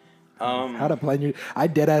 How to plan your? I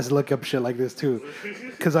dead ass look up shit like this too,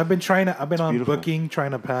 because I've been on beautiful. booking,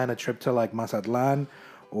 trying to plan a trip to like Mazatlan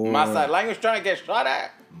or Mazatlan was trying to get shot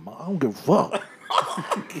at. I don't give a fuck.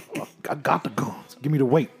 I got the guns. Give me the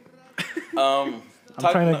weight. I'm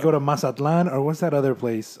trying to go to Mazatlan or what's that other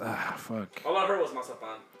place? Ah, fuck. All I heard was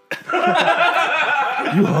Mazapan.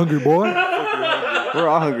 You hungry boy? We're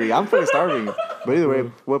all hungry. I'm fucking starving. But either way,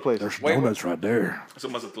 what place? There's Wait, donuts right there. So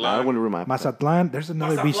I Mazatlan. wouldn't ruin my. Mazatlan. There's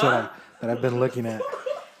another beach that I've been looking at.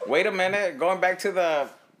 Wait a minute. Going back to the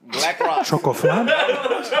Black Rock. Chocoflan.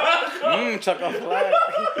 Chocolate.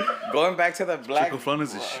 Going back to the Black Chocoflan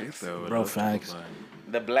is a shit though. I Bro, love facts.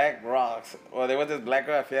 Chocoflan. The Black Rocks. Well, there was this Black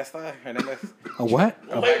Rock Fiesta. Her name is A what?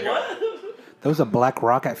 Wait, what? There was a Black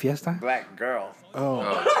Rock at Fiesta. Black Girl. Oh,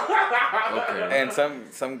 Okay. And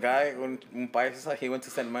some guy, un paisa, he went to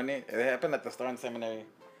send money. It happened at the Storm Seminary.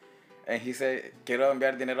 And he said, quiero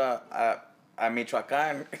enviar dinero a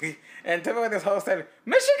Michoacán. And tell me what this hoe said,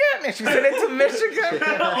 Michigan! And she sent it to Michigan.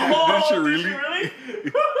 Did she really?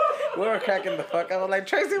 We were cracking the fuck. I was like,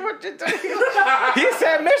 Tracy, what you doing? He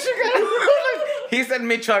said Michigan. He said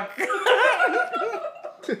Michoacán.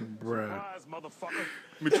 bro.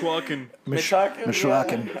 Michoacan.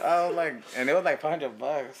 Michoacan. I was like, and it was like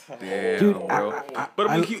 $500. Damn, Dude, bro. But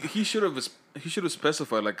I mean, he should have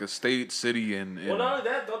specified like a state, city, and. Well, not only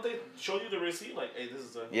that, don't they show you the receipt? Like, hey, this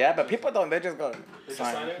is a. Yeah, but people don't. They just go just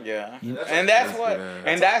sign sign it. it? Yeah, That's and what- that's what. good.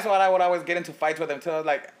 And that's what I would always get into fights with them too. I was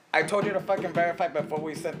like, I told you to fucking verify before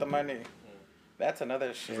we sent the money. That's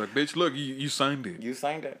another shit. It's like, bitch, look, you signed it. You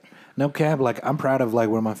signed it. No cap, like I'm proud of like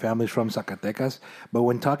where my family's from, Zacatecas. But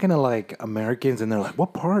when talking to like Americans and they're like,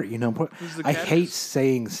 "What part?" You know, I hate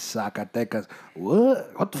saying Zacatecas.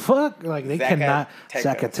 What the fuck? Like they cannot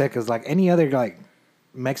Zacatecas. Like any other like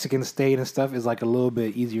Mexican state and stuff is like a little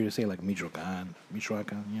bit easier to say, like Michoacan,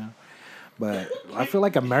 you know. But I feel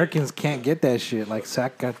like Americans can't get that shit. Like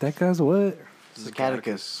Zacatecas, what?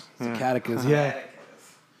 Zacatecas. Zacatecas, yeah.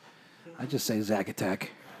 I just say Zacatec.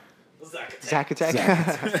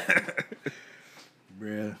 Zacatec.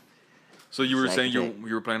 Bruh. So you were saying you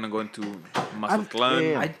were planning on going to Mazatlan?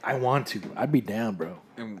 Yeah. I want to. I'd be down, bro.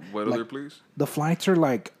 And what other place? The flights are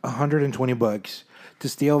like $120 to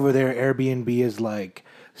stay over there. Airbnb is like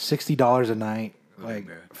 $60 a night, like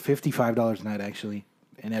 $55 a night actually,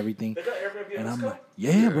 and everything. They got Airbnb And in I'm Mexico? like,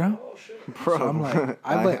 yeah, bro. Oh shit. Bro. So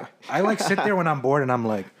I'm like, I like sit there when I'm bored, and I'm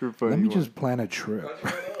like, You're funny, let me boy. just plan a trip.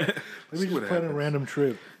 Let me just plan a random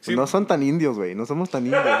trip. No son tan indios, güey. No somos tan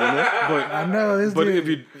indios, ¿no? But I know this But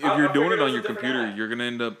dude. if you're doing it on it's your a different computer, app. you're gonna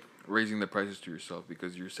end up raising the prices to yourself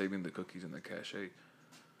because you're saving the cookies and the cache.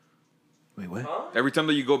 Wait, what? Every time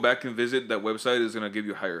that you go back and visit that website is gonna give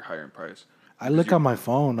you higher in price. I look on my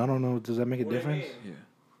phone. I don't know. Does that make a What do you difference? mean?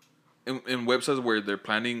 Yeah. In websites where they're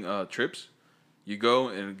planning trips, you go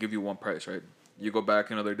and it'll give you one price, right? You go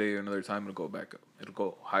back another day, another time, it'll go back up. It'll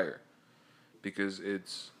go higher because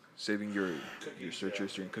it's saving your search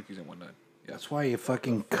history and cookies and whatnot. Yeah. That's why it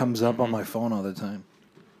fucking comes up on my phone all the time.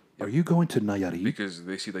 Are you going to Nayarit? Because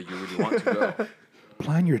they see that you really want to go.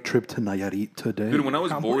 Plan your trip to Nayarit today. Dude, when I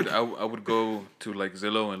was I'm bored, like, I would go to like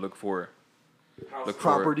Zillow and look for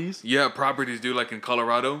Properties? Yeah, properties, dude. Like in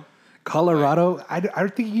Colorado. Colorado. I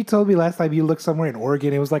think you told me last time you looked somewhere in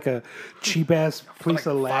Oregon. It was like a cheap ass piece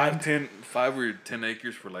of land. 5 or 10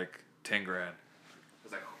 acres for like 10 grand.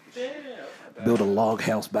 It's like, Damn. Build a log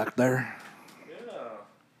house back there. Yeah.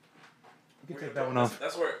 You can take that one off,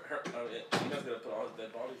 That's where you guys gotta put all his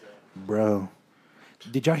dead bodies at. bro.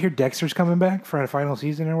 Did y'all hear Dexter's coming back for a final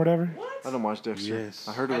season or whatever? What? I don't watch Dexter. Yes.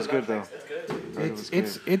 I heard it was good, though. It's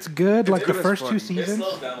good. It's good. Like good the as first fuck. two It It seasons,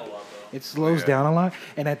 slows down a lot though. it slows down a lot,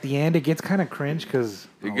 and at the end it gets kind of cringe because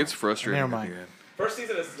it gets frustrating. Never at mind. the end. First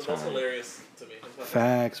season is the most hilarious to me. It's my favorite.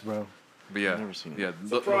 Facts, bro. But yeah, never seen it. yeah, the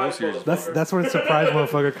whole Surprise, series. motherfucker. That's where the surprise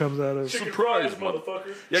motherfucker comes out of. Chicken Surprise, fries,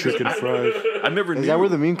 motherfuckers. Yeah, 'cause Chicken fries. I never knew. Is that where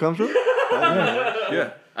the meme comes from?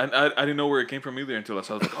 Yeah, I didn't know where it came from either until I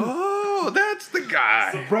saw it. Like, oh, that's the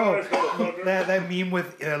guy. Bro, Surprise, motherfucker. that meme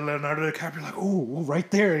with Leonardo DiCaprio, like, oh, right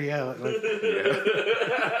there, yeah. Like,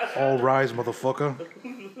 all rise, motherfucker.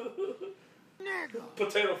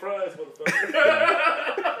 Potato fries,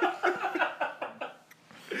 motherfucker.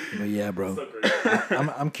 But yeah, bro, So great.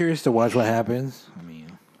 I'm curious to watch what happens. I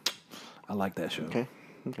mean, I like that show. Okay.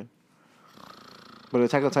 But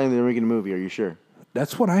Attack on Titan, they're making a movie. Are you sure?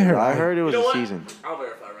 That's what I heard. I heard it was You know a what? season. I'll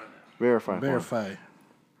verify right now. Verify. Verify.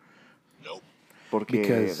 Porque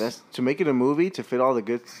Because- that's to make it a movie to fit all the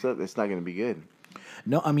good stuff. It's not gonna be good.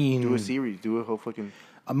 No, I mean, Do a series. Do a whole fucking.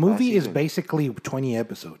 a movie last is season. basically 20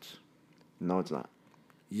 episodes. No, it's not.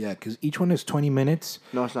 Yeah, because each one is 20 minutes.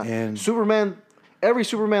 No, it's not. And Superman. Every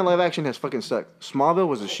Superman live action has fucking sucked. Smallville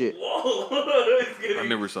was a shit. Whoa. He's getting I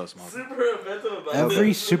never saw Small. super offensive about every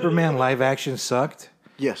this. Superman live action sucked.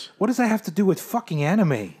 Yes. What does that have to do with fucking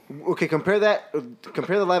anime? Okay, compare that.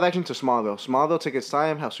 Compare the live action to Smallville. Smallville took its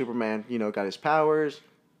time. How Superman, got his powers,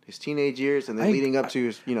 his teenage years, and then leading up to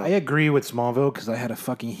his, I agree with Smallville because I had a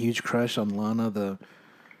fucking huge crush on Lana.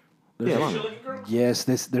 Yeah, Lana. Looking girl? Yes,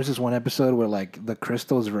 there's this one episode where like the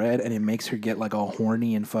crystal's red and it makes her get like all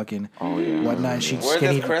horny and fucking whatnot. She Where's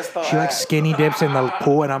skinny, this crystal she like at? skinny dips in the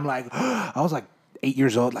pool, and I'm like, I was like 8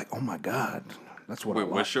 years old, like, oh my god, that's what I Wait,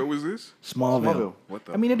 want. what show was this? Smallville. What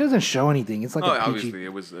the? I mean, it doesn't show anything. It's like oh, a PG. obviously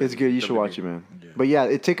it was. It's good. You should watch it, man. But yeah,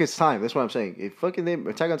 it took its time. That's what I'm saying. If fucking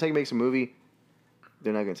Attack on Titan makes a movie,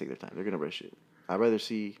 they're not gonna take their time. They're gonna rush it. I'd rather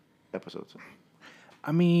see episodes.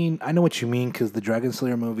 I mean, I know what you mean because the Dragon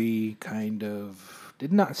Slayer movie kind of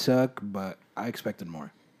did not suck, but I expected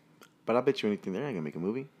more. But I bet you anything, they're not gonna make a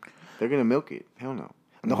movie. They're gonna milk it. Hell no.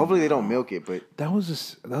 No, hopefully they don't milk it. But That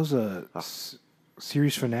was a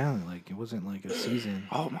series finale. Like it wasn't like a season.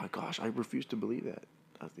 oh my gosh, I refuse to believe that.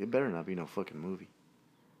 It better not be no fucking movie.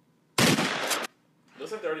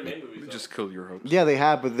 Looks like they already made movies. though. Just kill your hopes. Yeah, they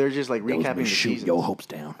have, but they're just like That was recapping me the shoot seasons. your hopes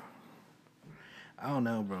down. I don't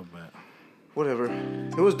know, bro, but Whatever.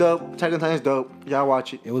 It was dope. Attack on Titan's dope. Y'all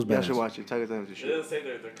watch it. It was Y'all badass. should watch it. Attack on Titan's a They shit. didn't say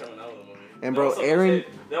they're coming out with a movie. And They bro, also don't Aaron- say-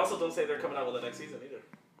 They also don't say they're coming out with the next season either.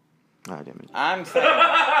 Ah, damn it. I'm saying.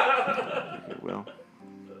 Okay, well.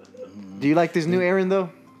 Do you like this new Aaron though?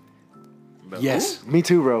 Yes, Me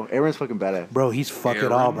too, bro. Aaron's fucking badass. bro, he's fuck it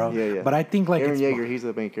Aaron? all, bro. Yeah, yeah. But I think like Aaron it's Yeager, he's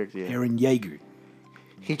the main character. Yeah. Aaron Yeager.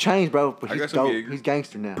 He changed, bro, but I he's got some dope. Yeager. He's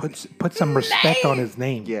gangster now. Put some respect on his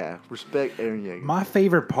name. Yeah, respect Aaron Yeager. My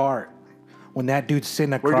favorite part when that dude's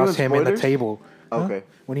sitting We're across doing him in the spoilers? table. Huh? Okay.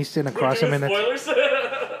 When he's sitting across him in the Spoilers.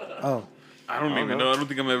 oh I don't even know. I don't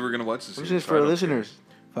think I'm ever gonna watch this. This series, is so I for don't listeners.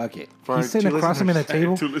 fuck it. For He's our sitting two across him in the listeners.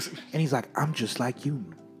 table, To listen. and he's like, "I'm just like you.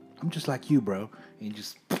 I'm just like you, bro." And he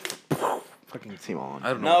just fucking Team on. I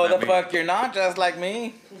don't know. No, what the that fuck, you're not just like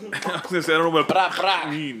me. means. I was gonna say I don't know what Bra, bra. that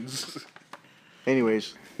means.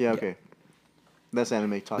 Anyways, yeah, okay. That's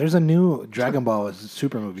anime talk. There's a new Dragon Ball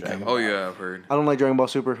super movie coming. Oh yeah, I've heard. I don't like Dragon Ball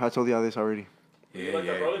Super. I told you this already. Yeah, like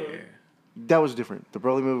that Broly movie? That was different. The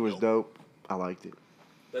Broly movie was dope. I liked it.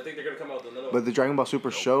 I think they're gonna come out with another one. But the Dragon Ball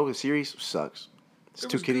Super show, the series, sucks. It's It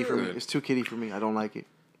too was kiddie for me. good. It's too kiddie for me. I don't like it.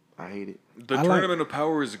 I hate it. The I like- Tournament of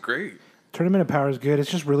Power is great. Tournament of Power is good. It's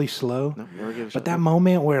just really slow. No, never give a shot. But that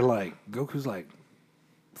moment where like Goku's like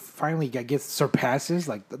finally gets surpasses,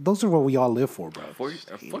 like those are what we all live for, bro.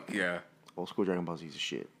 Fuck yeah. Old school Dragon Ball Z is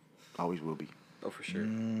shit. Always will be. Oh, for sure.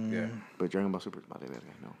 Yeah. But Dragon Ball Super is about that guy.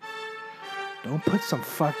 No. Don't put some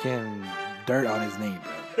fucking dirt on his name,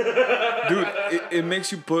 bro. Dude, it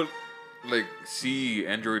makes you put, like, see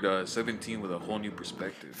Android 17 with a whole new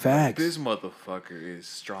perspective. Facts. This motherfucker is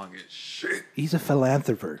strong as shit. He's a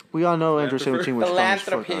philanthropist. We all know Android 17 was strong as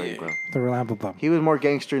fuck, Philanthropy. alright, bro. The philanthropist. He was more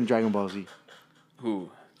gangster in Dragon Ball Z. Who?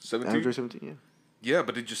 17? Android 17, yeah. Yeah,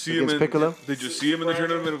 but did you see Against him in Piccolo? Did you see him in the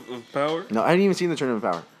Tournament of Power? No, I didn't even see the Tournament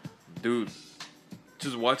of Power. Dude,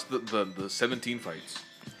 just watch the 17 fights.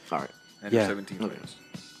 Alright. And Yeah. 17 Okay. fights.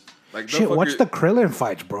 Like, Shit, watch fucker- the Krillin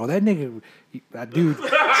fights, bro. That nigga, that dude, he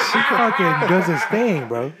fucking does his thing,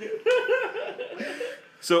 bro.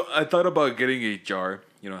 So I thought about getting a jar.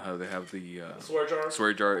 You know how they have the Swear jar.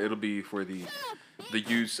 swear jar. It'll be for the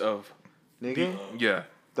use of Nigga, yeah.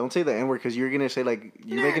 don't say the N word because you're going to say, like,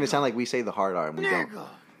 you're making it sound like we say the hard R and we don't.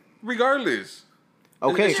 Regardless,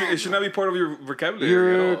 Okay. it should not be part of your vocabulary.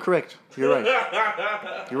 You're at all. correct. You're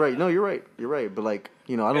right. You're right. No, you're right. You're right. But, like,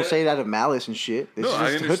 you know, I don't say it out of malice and shit. This No, I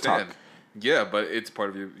is just hood talk. understand. Yeah, but it's part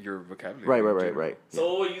of your vocabulary. Right.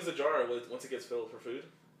 So we'll use the jar once it gets filled for food.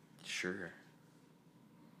 Sure.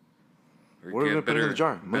 Or What are we get gonna put in the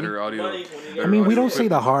jar? Money? Better audio. Money, when you better get- I mean, we audio don't say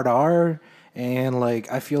the equipment. hard R, and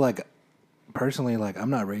like I feel like personally, like I'm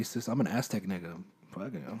not racist. I'm an Aztec nigga.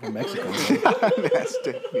 Fucking, I'm from Mexico. bro. That's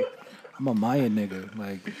definitely- I'm a Mayan nigga.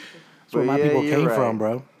 Like that's where But my yeah, people you're came right. from,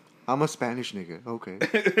 bro. I'm a Spanish nigga. Okay.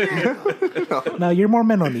 No, you're more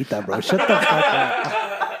Menonita, bro. Shut the fuck up.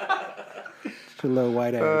 Your little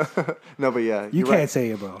white ass. No, but yeah. You you're can't right. say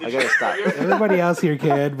it, bro. I gotta stop. Everybody else here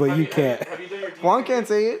can, but you can't. Have you done your Juan can't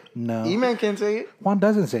say it. No. E-Man can't say it. Juan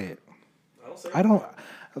doesn't say it. I don't say I don't.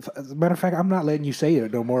 As a matter of fact, I'm not letting you say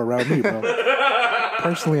it no more around me, bro.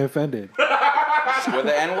 Personally offended. With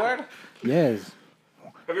the N word? Yes.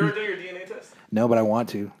 Have you ever done your DNA test? No, but I want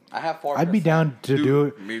to. I have 4%. I'd be down to Dude, do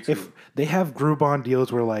it me too. if they have Groupon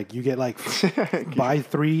deals where like you get like buy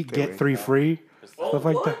 3 get 3 free stuff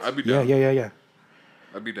like that. I'd be Yeah, down. yeah.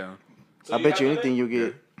 I'd be down. So I bet you have anything that? you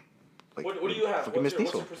get. Like, What do you have? fucking What's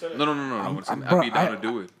Miss your Diesel. percentage? No. I'd bro, be down I- to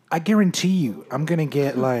do it. I guarantee you, I'm gonna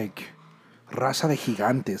get like raza de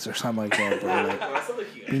gigantes or something like that, bro. Like That's not the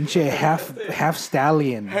key. pinche half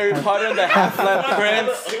stallion. Harry Potter and the Half-Blood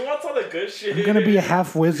Prince. He wants all the good shit. I'm gonna be a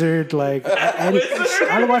half wizard, like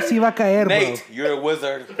algo así va a caer, bro. Nate, you're a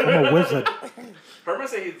wizard. I'm a wizard. Herman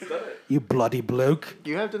said he's done it. You bloody bloke.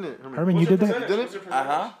 you have done it. Herman. Herman, you did that? did it? What's your percentage?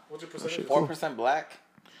 Uh-huh. What's your percentage? 4% black.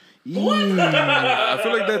 I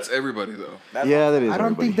feel like that's everybody though. That's Yeah, that is. I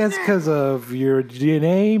don't everybody. think that's because of your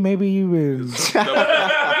DNA. Maybe you been.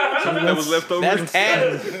 Something that was left over, That's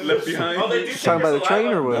 10. left behind. Oh, they do check Talking your about the train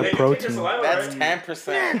saliva. or what? They do check Protein. your saliva, That's right?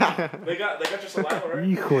 10%. They got your saliva, right?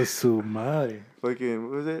 Hijo de su madre. Fucking,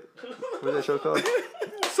 what was it? What was that show called?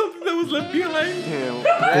 Something that was left behind. Damn.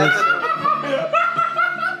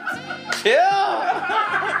 Chill.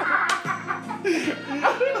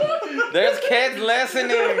 There's kids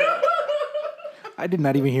listening. I did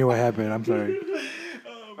not even hear what happened. I'm sorry.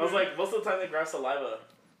 I was like, most of the time they grab saliva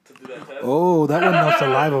to do that test. Oh, that wasn't no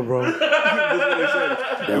saliva, bro.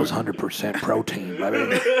 That was 100% protein,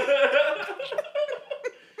 baby.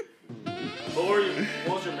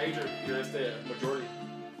 What was your major? Your majority?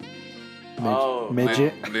 Oh.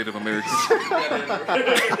 Midget. Native American.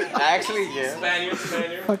 Actually, yeah. Spaniard.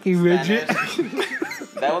 Fucking midget.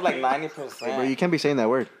 That was like Bro, 90%. you can't be saying that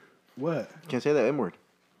word. What? You can't say that M word.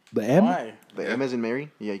 The M? Why? The M as in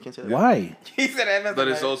Mary? Yeah, you can't say that. Why? He said MS. That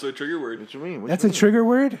is also a trigger word. What you mean? What That's you a mean? trigger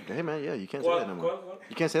word? Hey, man, yeah, you can't say that no more. What?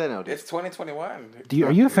 You can't say that nowadays. It's 2021.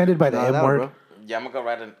 Are you offended by the Not M allowed, word? bro. Yeah, I'm gonna go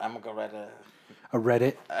write a. A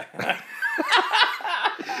Reddit.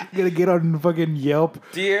 You gotta get on fucking Yelp.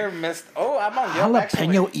 Dear Mr. Oh, I'm on Yelp actually.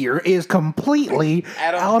 Jalapeno ear is completely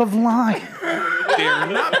Adam. out of line. They're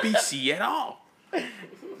not PC at all.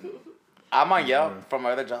 I'm on Yelp from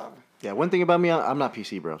my other job. Yeah, one thing about me, I'm not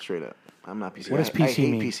PC, bro. Straight up, I'm not PC. What does I PC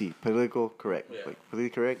hate mean? PC, political correct. Like politically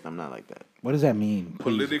correct, I'm not like that. What does that mean? Please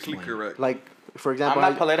Politically explain. correct. Like for example,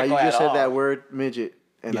 not how political you just at said all. that word midget,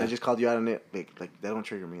 and I Yeah. just called you out on it. Like that don't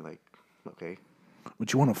trigger me. Like, okay,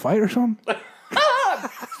 What, you want to fight or something?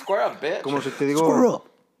 Square up, bitch. como se te digo? Square up.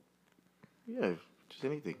 Yeah, just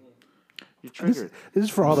anything. You're This, triggered. this is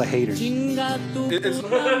for all the haters. It's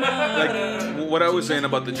like what I was saying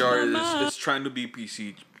about the jar is it's trying to be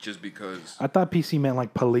PC just because. I thought PC meant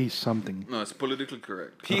like police something. No, it's politically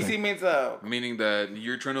correct. PC means Meaning that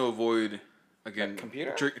you're trying to avoid, again,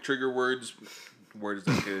 computer? trigger words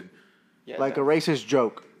that could, yeah, Like a racist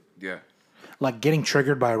joke. yeah. Like getting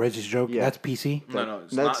triggered by a racist joke. Yeah. That's PC. No,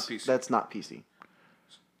 it's That's not PC. that's not PC.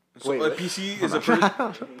 So wait, a what? PC is a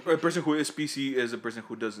person who is PC is a person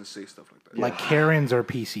who doesn't say stuff like that. Like Karens or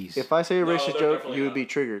PCs. If I say a racist they're joke, definitely you would not. be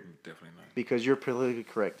triggered Definitely not. because you're politically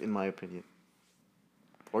correct, in my opinion.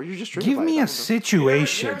 Or you're just triggered. Give by me it. I a don't know.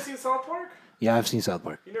 situation. You never seen South Park? Yeah, I've seen South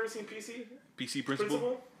Park. You never seen PC? PC principle.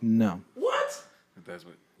 Principal? No. What? That's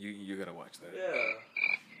what you gotta watch that.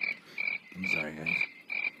 Yeah. I'm sorry, guys.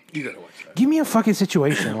 You gotta watch that. Give me a fucking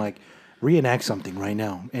situation. Like, reenact something right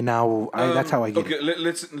now. And now, that's how I get okay, it.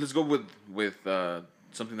 let's go with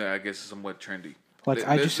something that I guess is somewhat trendy. Like,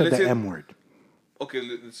 I just said let's the say- M word. Okay,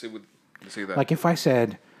 let's say that. Like, if I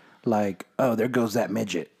said, like, oh, there goes that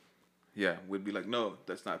midget. yeah, we'd be like, no,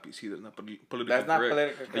 that's not PC. That's not politically That's not correct.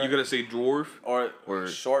 politically And you correct. gotta say dwarf or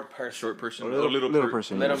short person. short person, Or or little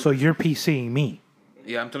person. Little- So you're PCing me.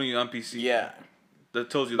 Yeah, I'm telling you, I'm PC. Yeah. That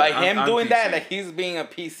tells you By that him I'm doing PC. that he's being a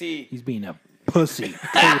PC. He's being a pussy.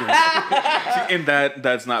 And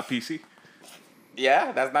that's not PC.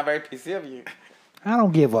 Yeah, that's not very PC of you. I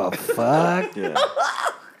don't give a fuck. Yeah.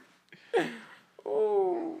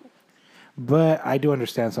 But I do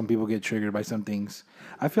understand some people get triggered by some things.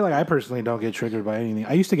 I feel like I personally don't get triggered by anything.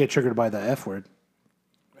 I used to get triggered by the F word.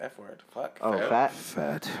 F word. Fuck. Oh, For fat.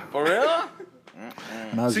 Fat. For real?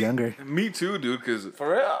 When I was younger. Me too, dude. Because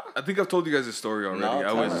For real? I think I've told you guys this story already. No, I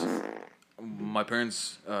tell was, us. my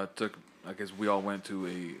parents took. I guess we all went to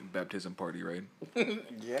a baptism party, right?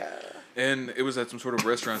 Yeah. And it was at some sort of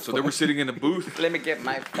restaurant. So they were sitting in a booth. Let me get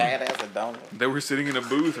my fat ass a donut. They were sitting in a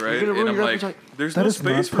booth, right? gonna ruin And I'm your like, appetite. there's That no is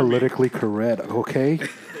not space for me. politically correct, okay?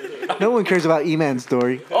 No one cares about E-Man's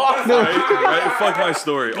story. Right? Right? Fuck my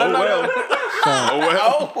story. Oh well. Oh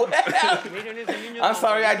well. Oh, well. I'm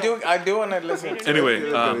sorry. I do want to listen. To Anyway,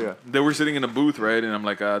 yeah. they were sitting in a booth, right? And I'm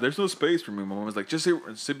like, there's no space for me. My mom was like, just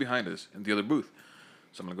sit behind us in the other booth.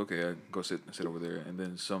 So I'm like, okay, I go sit over there. And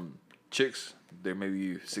then some chicks, they're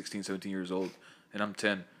maybe 16, 17 years old, and I'm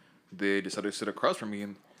 10. They decided to sit across from me.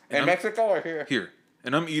 And In I'm- Mexico or here? Here.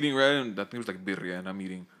 And I'm eating, right? And I think it was like birria, and I'm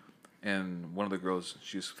eating. And one of the girls,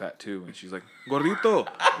 she's fat too. And she's like, gordito,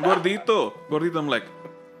 gordito, gordito. I'm like,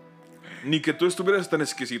 ni que tú estuvieras tan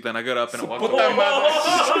exquisita. And I got up and I walked away. Puta madre.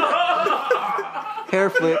 Hair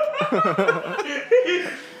flip.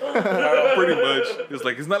 Pretty much. It's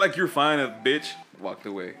like, it's not like you're fine, bitch. Walked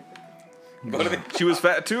away. She was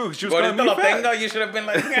fat too. She was calling Gordito me lo fat. tengo. You should have been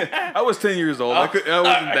like. I was 10 years old. I wasn't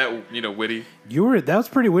that, witty. That was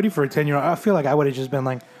pretty witty for a 10-year-old. I feel like I would have just been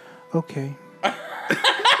like, okay.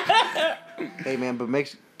 Hey man, but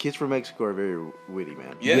kids from Mexico are very witty,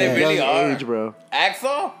 man. Yeah, they really Young are. age, bro.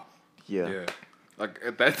 Axel? Yeah. Yeah. Like,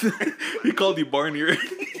 at that, he called you Barnier.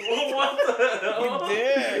 What the hell? He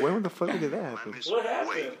did. When the fuck did that happen? What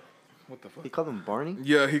happened? What the fuck? He called him Barney?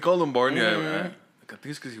 Yeah, he called him Barnier. I think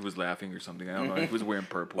it's because he was laughing or something. I don't know. He was wearing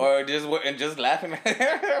purple. Or just laughing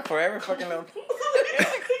for every fucking little.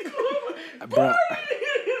 Bro,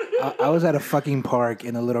 I was at a fucking park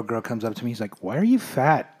and a little girl comes up to me. He's like, why are you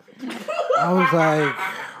fat? I was like,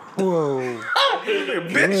 whoa.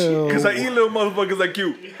 Bitch, because I eat little motherfuckers like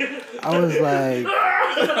you. I was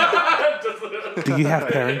like, do you have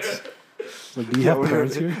parents? Like, do you have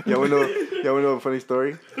parents here? Y'all wanna know a funny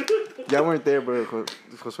story? Y'all weren't there, but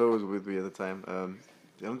Jose was with me at the time. I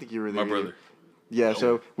don't think you were there. My either. brother. Yeah,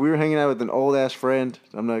 so we were hanging out with an old ass friend.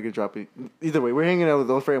 I'm not gonna drop it. Either way, we're hanging out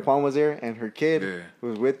with old friend. Juan was there, and her kid Yeah.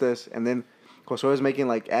 was with us. And then Jose was making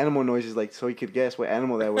like animal noises, like so he could guess what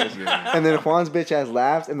animal that was. And then Juan's bitch ass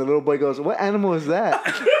laughs, and the little boy goes, "What animal is that?"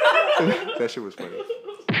 That shit was funny.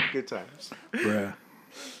 Good times. Bruh.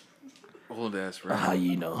 Old ass, bro. How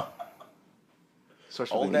you know?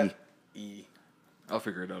 Starts with Old an that. E. I'll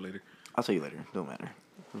figure it out later. I'll tell you later. Don't matter.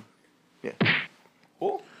 Yeah.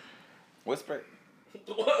 Who? Whisper.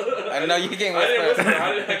 I know you can't I didn't whisper.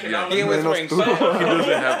 whisper. I cannot He ain't whisper. whispering. Menos tú. He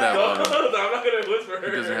doesn't have that No, volume. I'm not gonna whisper.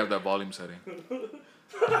 He doesn't have that volume setting.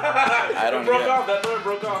 I don't It broke get off. That door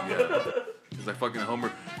broke off. Yeah. He's like fucking Homer.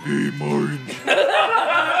 Hey, Marge.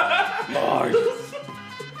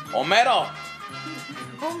 Homero.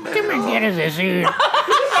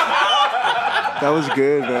 That was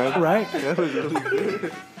good, man. Right? That was really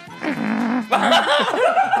good.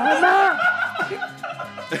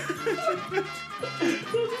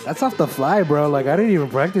 That's off the fly, bro. Like, I didn't even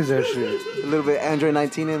practice that shit. A little bit Android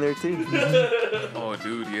 19 in there too. Oh,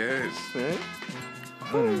 dude, yes. Right?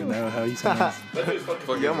 I don't even know how he sounds. That dude's fucking.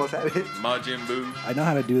 Fucking You almost had it. Majin Buu. I know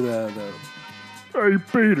how to do the Hey,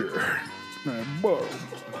 Peter.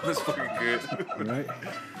 That's fucking good. Right?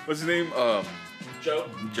 What's his name? Joe.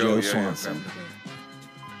 Joe, yeah, Swanson.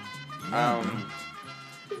 Yeah.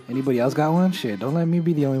 Anybody else got one? Shit, don't let me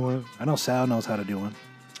be the only one. I know Sal knows how to do one.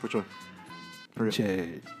 Which one?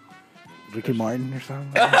 Shit. Ricky Martin or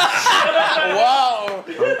something? Wow.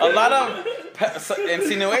 A lot of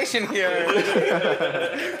insinuation here.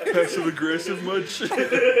 Passive aggressive much?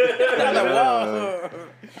 Wow.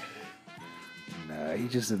 Nah, he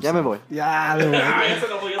just Yeah, my boy. Yeah, me boy. Yes,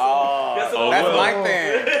 no, yes, no. Yes, no. That's my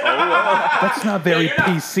thing. That's not very you're not-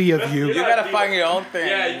 PC of you. You gotta find your own thing.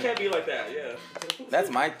 Yeah, you can't be like that. Yeah. That's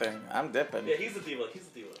my thing. I'm dipping. Yeah, he's a diva. He's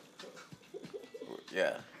a diva.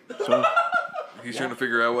 Yeah. So, He's trying to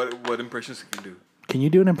figure out what impressions he can do. Can you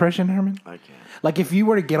do an impression, Herman? I can't. Like if you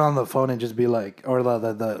were to get on the phone and just be like, or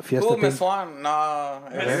the Fiesta Who, thing. Miss Swan? No.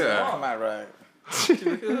 Yeah. Come on, right. What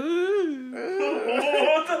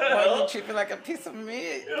the Why hell? you treat me like a piece of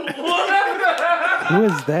meat? Who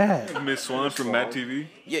is that? Miss Swan from Matt TV.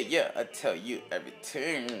 Yeah, I tell you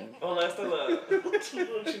everything. Oh, that's the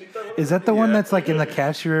chinita. Is that the one Yeah. that's like in the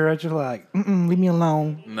cashier register, like, leave me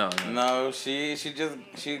alone? No. No, she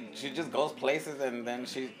just goes places and then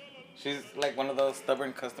she's like one of those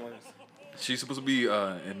stubborn customers. She's supposed to be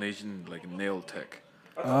an Asian, like, nail tech.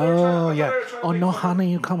 Oh yeah. Oh no,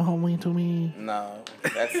 honey, you come home to me. No,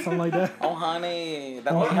 that's Something like that. oh honey,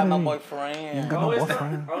 that Oh, boy have no honey. boyfriend. You I got no always,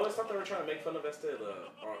 boyfriend. thought they were trying to make fun of the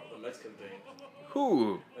Mexican thing.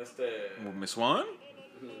 Who? Miss Swan?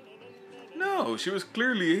 No, she was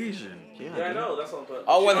clearly Asian. Yeah, I know. That's what I'm talking.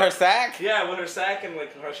 Oh, with her sack? Yeah, with her sack and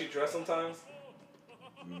like how she dressed sometimes.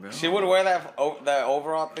 No. She would wear that the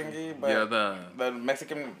overall thingy, but Yeah, the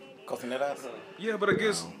Mexican cocineras. yeah, but I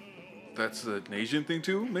guess that's an Asian thing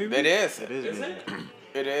too, maybe? It is. It is. Is man. it?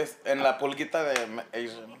 It is. And la pulguita de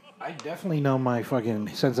Asian. I definitely know my fucking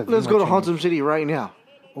sense of Let's humor go to changes. Hauntum City right now.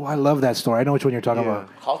 Oh, I love that store. I know which one you're talking Yeah. about.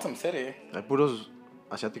 Haltom City. Hay puros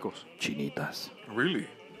asiáticos. Chinitas. Really?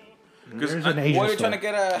 Because There's an Asian What are you store. trying to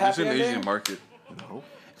get a there's happy an Asian ending? market. No.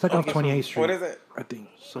 It's like off 28th Street. What is it? I think.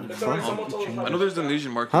 Some It's already fun. someone told us I know there's an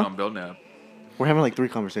Asian market Huh? on Belknap. We're having like 3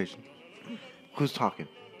 conversations. Who's talking?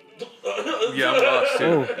 Yeah, I'm lost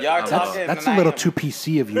too. Y'all I'm talking. lost. That's and a little I am- too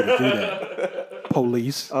PC of you to do that.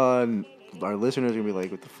 Police. Our listeners are gonna be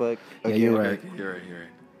like, "What the fuck?" Yeah, you're Again. right. You're right.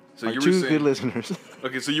 So Our you were 2 saying, good listeners.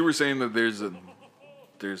 okay, so you were saying that there's a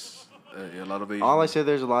lot of Asian. All I said,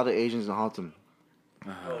 there's a lot of Asians in Halton.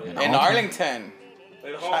 In Arlington.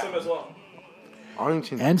 And Haltom as well.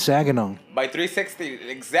 Arlington. And Saginaw. By 360.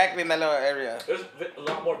 Exactly in that little area. There's a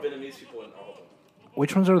lot more Vietnamese people in Haltom.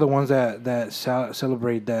 Which ones are the ones that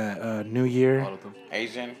celebrate that New Year? All of them.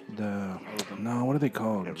 Asian. No, what are they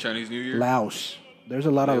called? Chinese New Year. Laos. There's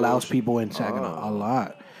a lot of Laos people in Saginaw. A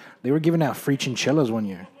lot. They were giving out free chinchillas one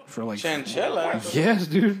year for like. Chinchilla. Yes,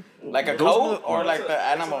 dude. Like a coat or like the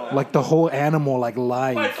animal? Like the whole animal, like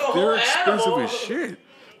live. They're expensive as shit.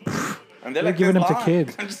 And They're like giving this them to long.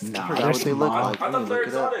 kids. I'm just- Nah, Forgot they're what they look small. like. I Let me thought they're look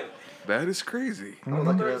it up. exotic. That is crazy. I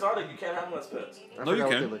thought they're exotic. You can't have them as pets. I No, you forgot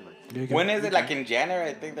what can. they look like. You can- When is it? Like in January?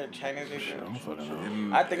 I think they're Chinese New Year.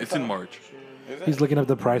 I think It's so. in March. Is it? He's looking up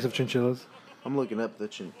the price of chinchillas. I'm looking up the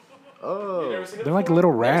chin. You Oh, never seen it They're like before?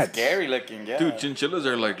 little They're rats. scary looking, yeah. Dude, chinchillas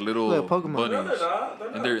are like little Little Pokemon. bunnies, No,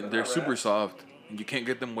 they're not. and they're super rats. soft. And you can't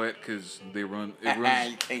get them wet because they run. It you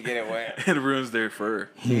ruins. can't get it wet. It ruins their fur.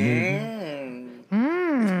 Mm.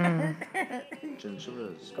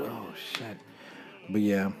 chinchillas. Oh shit. But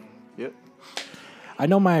yeah. Yep. I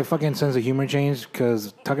know my fucking sense of humor changed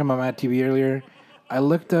because talking about Matt TV earlier, I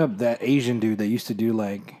looked up that Asian dude that used to do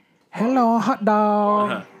like, "Hello, hot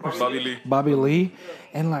dog," Bobby Lee. Bobby Lee,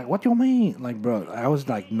 and like, "What you mean?" Like, bro, I was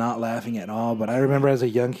like not laughing at all. But I remember as a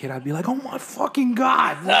young kid, I'd be like, "Oh my fucking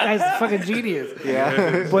god, this guy's a fucking genius."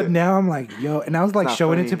 Yeah. But now I'm like, yo, and I was like Not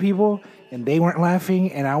showing it funny. to people, and they weren't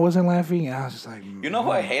laughing, and I wasn't laughing, and I was just like, You know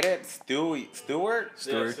who I hated? Stewart. Yeah,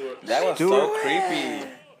 Stewart. That was so Stewart? creepy.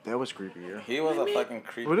 That was creepy, yeah. He was a fucking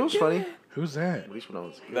creep. But it was funny. Who's that? At least when I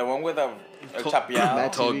was a kid. The one with a Tall- chapiao.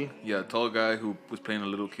 Matt Tall, TV. yeah, tall guy who was playing a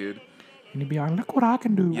little kid. And he'd be like, look what I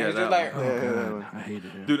can do. Yeah, He's that just like, Oh, Yeah, that God. one. I hated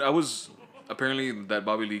it. dude. I was apparently that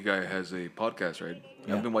Bobby Lee guy has a podcast, right?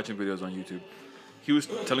 Yeah. I've been watching videos on YouTube. He was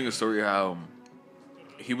telling a story how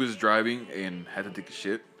he was driving and had to take a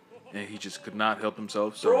shit, and he just could not help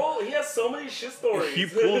himself. So Bro, he has so many shit stories. he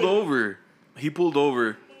pulled over. He pulled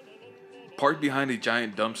over, parked behind a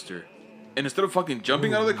giant dumpster, and instead of fucking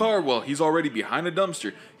jumping out of the car, well, he's already behind a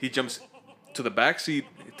dumpster. He jumps to the back seat,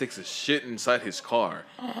 takes a shit inside his car,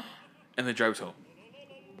 and then drives home.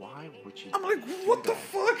 Why would you? I'm like, what the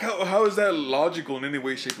fuck? How is that logical in any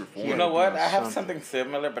way, shape, or form? you know what? I have Something. something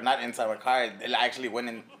similar, but not inside my car. It actually went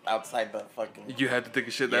in outside the fucking. You had to take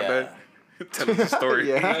a shit that Yeah. bad? Tell us the story.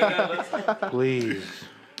 Yeah. Please.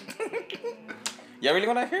 You really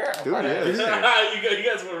want to hear? Dude, yeah. you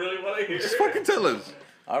guys would really want to hear. Just fucking tell us.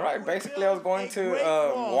 All right. Basically, I was going to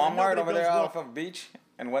Walmart over there off of Beach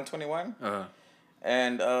and 121,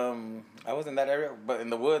 and I was in that area, but in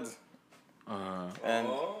the woods, and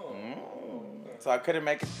so I couldn't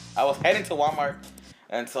make it. I was heading to Walmart,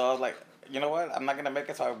 and so I was like, you know what? I'm not gonna make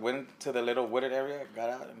it. So I went to the little wooded area, got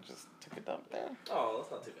out, and just took a dump there. Oh,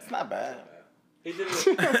 that's not too bad. It's not bad. He did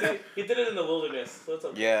it. He did it in the wilderness. So it's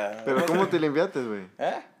okay. Yeah. Pero ¿cómo te limpiaste, güey?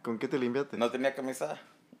 ¿Eh? ¿Con qué te limpiaste? No tenía camisa.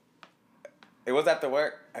 It was after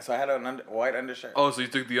work, so I had a white undershirt. Oh, so you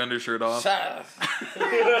took the undershirt off? Shut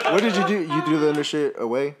What did you do? You threw the undershirt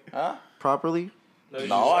away Huh? properly? you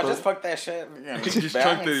No, I Just- just fucked that shit. You just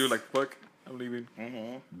chucked it. You're like, fuck, I'm leaving.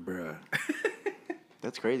 Bruh.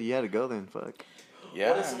 That's crazy. You had to go then. Fuck. Yeah.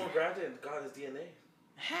 What if someone grabbed it and got his DNA?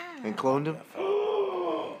 And cloned him.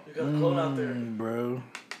 You got a clone out there. Bro.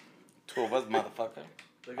 Two of us, motherfucker.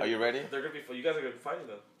 They're Are you ready? They're gonna be. You guys are gonna be fighting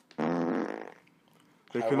them.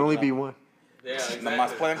 There I can would only not. be one. Yeah, exactly. Nomás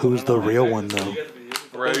pueden Who's con the uno. real one, So though? you guys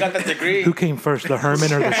be- Who's got the degree? Who came first, the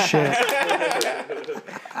Herman or the shit?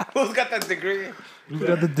 Who's got that degree? Who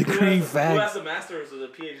got the Who degree has fact? the master's or the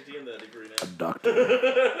PhD in the degree now?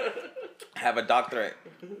 Doctor. Have a doctorate.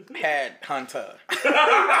 Head hunter.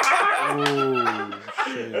 Oh,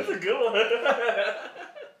 shit. That's a good one.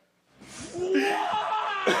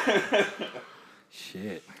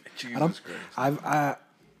 Shit. Jesus Christ. I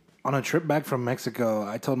on a trip back from Mexico,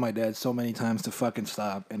 I told my dad so many times to fucking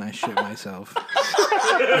stop, and I shit myself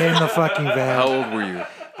in the fucking van. How old were you?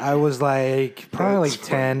 I was like probably like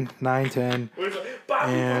 10, 9, 10. Where's like, Papi,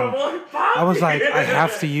 And por favor, Papi. I was like, I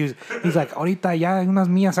have to use. He's like, ahorita ya hay unas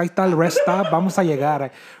mías, ahí está el rest stop, vamos a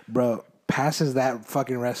llegar. Bro, passes that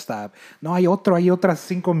fucking rest stop. No, hay otras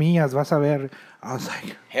 5 millas, vas a ver. I was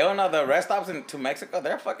like, Hell no, the rest stops to Mexico,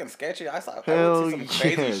 they're fucking sketchy. I would Hell see some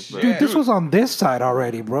crazy yes, shit. bro. dude, this was on this side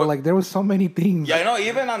already, bro. Like, there was so many things. Yeah, I know,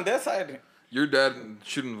 even on this side. Your dad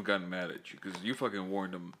shouldn't have gotten mad at you because you fucking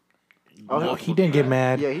warned him. No, he didn't get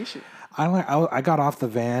mad. Yeah, he should. I got off the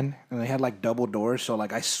van and they had like double doors, so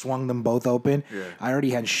like I swung them both open. Yeah. I already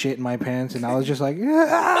had shit in my pants, and I was just like, like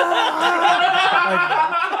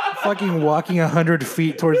fucking walking 100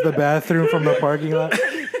 feet towards the bathroom from the parking lot.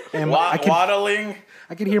 And Waddling.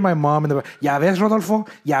 I could hear my mom in the Ya ves, Rodolfo?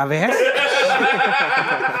 Ya ves?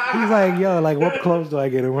 He's like, yo, like what clothes do I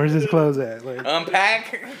get? And where's his clothes at? Like,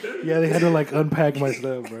 Unpack. yeah, they had to like unpack my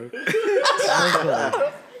stuff, bro.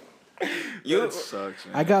 You. That sucks,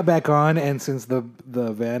 man. I got back on, and since the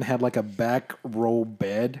van had like a back row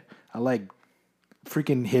bed, I like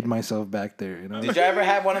freaking hid myself back there. You know, Did you ever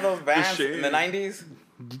have one of those vans shade. in the 90s?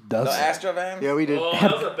 The dust Astra vans? Yeah, we did. Oh,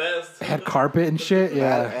 that was the best. had carpet and shit.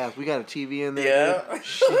 Yeah, Badass. We got a TV in there. Yeah. dude.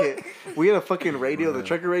 Shit. We had a fucking radio, the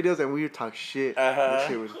trucker radios, and we would talk shit. That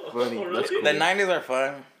shit was funny. Oh, really? The 90s are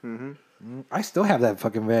fun. I still have that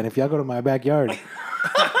fucking van. If y'all go to my backyard,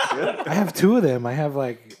 I have 2 of them. I have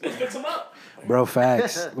like, Let's fix them up. bro,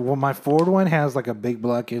 facts. Well, my Ford one has like a big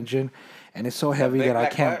block engine, and it's so heavy big that I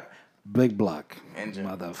black can't. what? Big block Engine.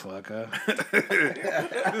 motherfucker.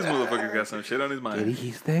 This motherfucker got some shit on his Did mind.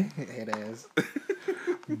 he stay? It is.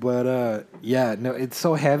 But yeah, no, it's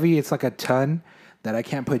so heavy. It's like a ton that I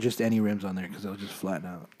can't put just any rims on there because it'll just flatten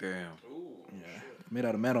out. Damn. Made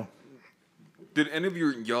out of metal. Did any of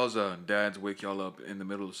y'all's dads wake y'all up in the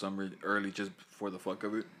middle of summer early just for the fuck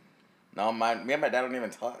of it? No, me and my dad don't even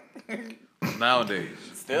talk. Nowadays.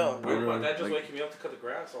 Still. My dad just waking me up to cut the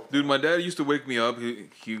grass. All Dude, my dad used to wake me up.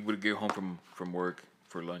 He would get home from work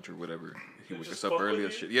for lunch or whatever. He would wake just us up fuck early with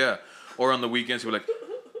as you? shit. Yeah. Or on the weekends, he would like,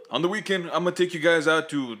 on the weekend, I'm going to take you guys out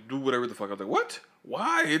to do whatever the fuck. I was like, what?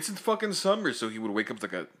 Why? It's fucking summer. So he would wake up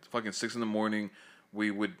like at fucking 6 in the morning. We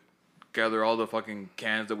would gather all the fucking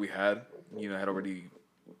cans that we had, had already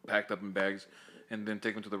packed up in bags, and then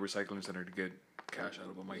take them to the recycling center to get cash out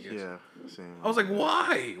of them, I guess. Yeah, same. I was like,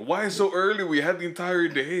 why? Why so early? We had the entire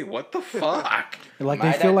day. What the fuck? Like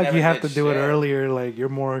My they feel dad like never you have did to do it shit. earlier. Like you're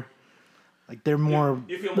more, like they're more.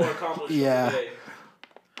 You feel more accomplished. Yeah. Every day.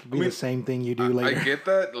 Be the same thing you do I later. get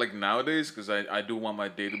that, like nowadays, because I do want my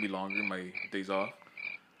day to be longer, my days off.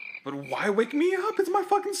 But why wake me up? It's my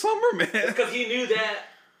fucking summer, man. Because he knew that,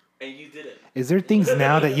 and you didn't. Is there things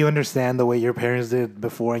now that you understand the way your parents did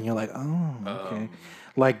before, and you're like, oh, okay.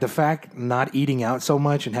 Like the fact not eating out so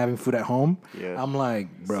much and having food at home. Yeah. I'm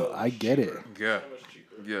like, bro, So I get it. Yeah, So much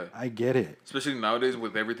cheaper. yeah. I get it. Especially nowadays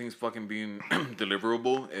with everything's fucking being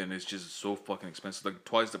deliverable and it's just so fucking expensive, like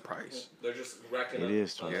twice the price. They're just racking It up.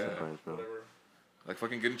 is twice Yeah. the price, bro. Whatever. Like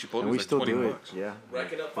fucking getting Chipotle And we is like still 20 do it. bucks. Yeah.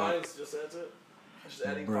 Racking up fines just adds it. Just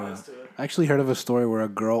adding fines to it. I actually heard of a story where a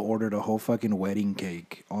girl ordered a whole fucking wedding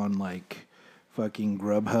cake on like fucking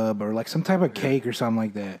Grubhub or like some type of cake or something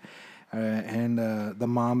like that. And the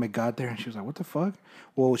mom, it got there and she was like, what the fuck?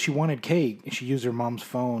 Well, she wanted cake and she used her mom's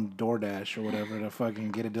phone, DoorDash or whatever, to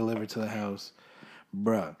fucking get it delivered to the house.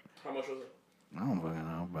 Bruh. How much was it? I don't fucking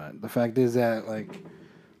know. But the fact is that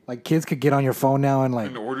like kids could get on your phone now and like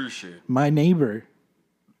And order shit. my neighbor.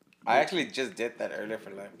 I actually just did that earlier for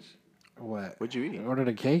lunch. What? What'd you eat? Ordered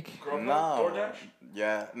a cake? Grubhub? No. DoorDash?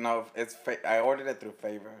 Yeah, no, I ordered it through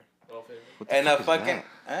Favor. Oh, favorite. What the And fuck a is fucking,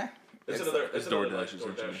 that? It's It's another DoorDash,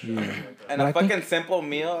 like, essentially. Yeah. and But a I think- fucking simple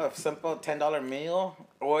meal, a simple $10 meal.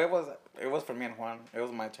 Well, it was for me and Juan. It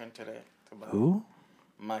was my turn today. To buy. Who?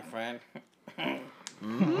 My friend.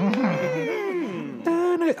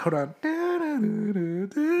 Hold on.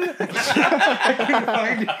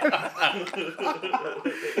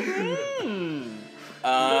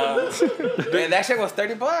 Man, that shit was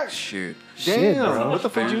 $30. Shit. Shit, Damn, bro. what the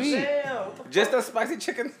fuck did you eat? Just a spicy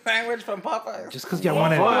chicken sandwich from Popeyes. Just because y'all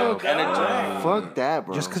wanted, And a drink. Fuck that,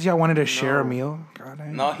 bro. just because y'all wanted to share a meal. God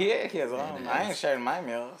damn. No, he ate his own. I ain't sharing my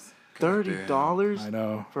meals. $30 I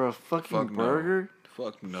know. for a fucking Fuck no. burger.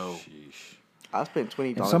 Fuck no. I spent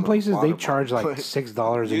 $20. In some places they on charge like but-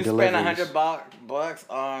 $6 You in spent deliveries. $100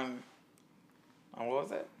 on what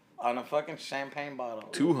was it? On a fucking champagne bottle.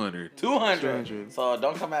 200. 200. 200. So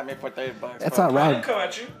don't come at me for $30. That's for- not I didn't right. come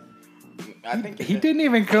at you. I think He didn't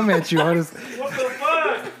even come at you, honest. What the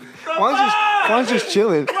fuck? Juan's just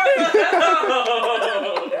chilling.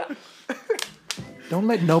 Don't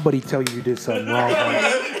let nobody tell you did something wrong. Man.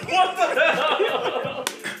 What the hell?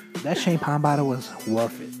 That champagne bottle was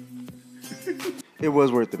worth it. It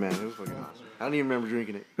was worth it, man. It was fucking awesome. I don't even remember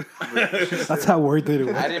drinking it. That's how worth it I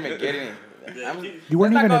was. didn't even get any. You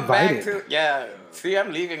weren't Let's even not go back invited. yeah. See,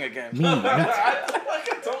 I'm leaving again. Me.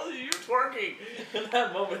 I told you twerking in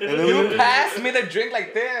that moment. And then You passed me the drink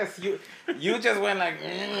like this. You just went like.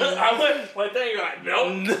 I went like that. You're like,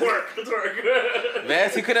 no, twerk.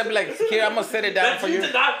 Yes, he could have been like, here, I'm gonna sit it down That's for you.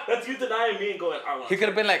 you. That's you denying me and going. I want. He could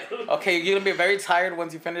have been like, okay, you're gonna be very tired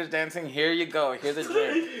once you finish dancing. Here you go. Here's a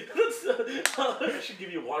drink. I should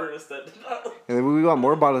give you water instead. And then we got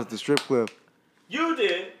more bottles at the strip club. You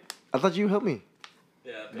did. I thought you helped me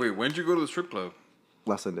Yeah. Wait, when did you go to the strip club?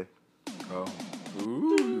 last Sunday. Oh.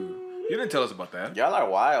 Ooh. You didn't tell us about that. Y'all are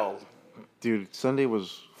wild. Dude, Sunday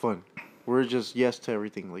was fun. We're just yes to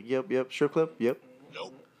everything. Like, yep, strip club, yep.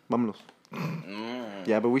 Nope. Vámonos.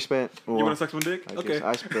 Yeah, but we spent. Well, You want to suck some dick? I Okay. guess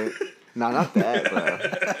I spent. Nah, not that, but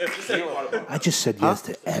Just say water bottle. I just said yes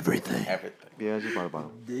to everything. Everything. yeah, I just bought a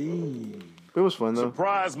bottle. It was fun though.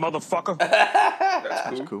 Surprise, motherfucker.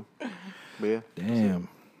 It was cool. But yeah, Damn.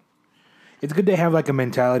 It's good to have like a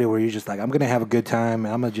mentality where you're just like, I'm gonna have a good time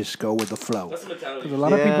and I'm gonna just go with the flow. That's the mentality. 'Cause a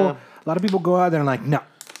lot of people go out there and like, no.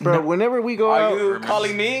 bro. Whenever we go Are out, you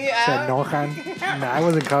calling me Said out? no, Han. Nah, I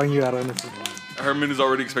wasn't calling you out on this. Herman is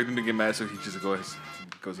already expecting to get mad, so he just goes ahead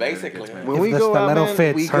and Basically. gets mad. when If we the go out, stiletto man,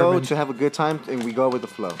 fits, we go Herman. to have a good time and we go with the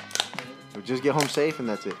flow. We just get home safe and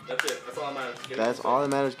that's it. That's it. That's all that matters. Get That's it. all that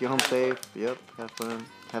matters. Get home safe. Yep. Have fun.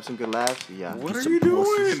 Have some good laughs. Yeah. What are you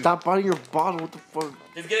doing? Stop biting your bottle. What the fuck?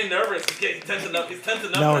 He's getting nervous. He's tensing up. He's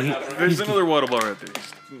tensing up No, right he- now, bro. There's another water bottle right there.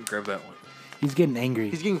 Just grab that one. He's getting angry.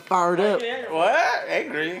 He's getting fired up. What?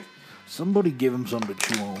 Angry? Somebody give him something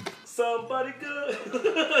to chew on. Somebody good.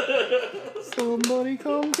 Somebody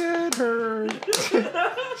come get her.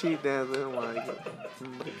 Cheat dancing like.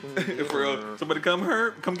 For real, somebody come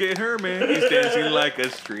get her, man. He's dancing like a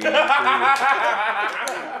street.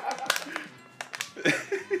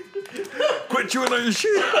 Quit chewing on your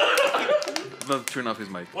shit. About to turn off his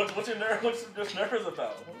mic. What's your nerve? What's your nervous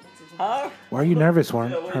about? Huh? Why are you nervous,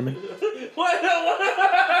 Herman? What?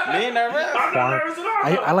 Me nervous? I'm not nervous at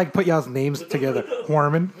all. I like put y'all's names together.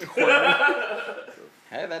 Horman.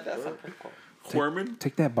 Hey, that does sound pretty cool. Horman?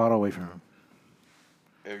 Take that bottle away from him.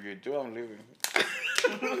 If you do, I'm leaving.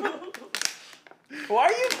 Why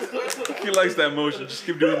are you? He likes that motion. Just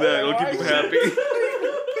keep doing that. It'll keep him happy.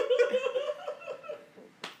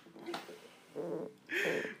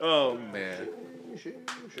 Oh man.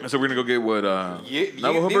 So we're gonna go get what? Navajo These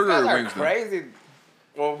burger guys or are wings? Then? crazy.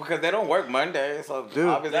 Well, because they don't work Monday, so Dude.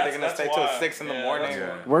 obviously they're gonna That's stay till why. 6 in the Yeah, morning. that's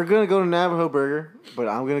Yeah. We're gonna go to Navajo Burger, but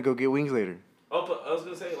I'm gonna go get wings later. Oh, but I was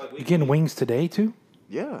gonna say like You getting wings today too?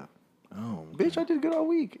 Yeah. Oh, Bitch, I did good all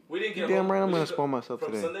week. we didn't get Damn home. right, I'm we gonna didn't spoil go- myself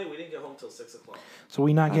from today. Sunday, we didn't get home till 6 o'clock. so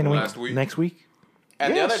we not getting Last wings week? next week?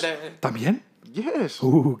 And Yes. the other day, También? Yes.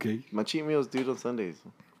 Ooh, okay. My cheat meals due on Sundays.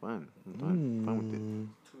 Fine. I'm fine with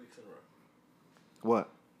it. 2 weeks in a row. What?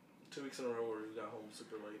 2 weeks in a row where we got home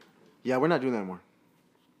super late. Yeah, we're not doing that anymore.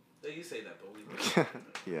 Yeah, you say that, but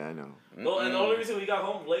we. Yeah, I know. No, and the only reason we got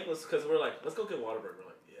home late was because we're like, let's go get Whataburger. We're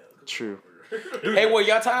like, yeah, let's go True. get Whataburger. hey, were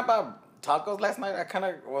y'all talking about tacos last night?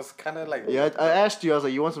 I was kind of like, Yeah, I asked you. I was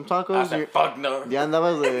like, "You want some I tacos?" said, fuck no. Ya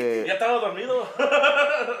andabas de. Ya estaba dormido.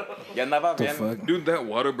 Ya andaba The bien. fuck? Dude, that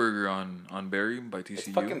Whataburger on Berry by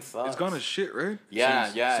TCU. fucking sucks. It's gone to shit, right?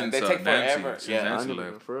 Yeah, yeah, and they take forever. Since Yeah. I Nancy know,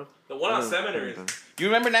 left. for real. The one on I know. Seminary. You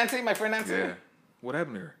remember Nancy, my friend Nancy? Yeah. What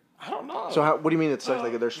happened to her? I don't know. So how? What do you mean it sucks?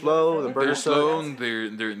 Like they're slow. The They're burgers slow. suck.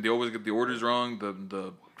 And they always get the orders wrong.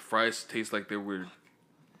 The fries taste like they were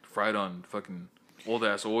fried on fucking old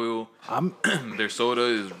ass oil. Their soda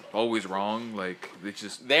is always wrong. Like it's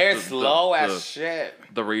just They're the- slow the- as shit.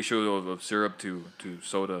 The ratio of syrup to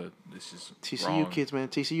soda is just TCU wrong. kids, man.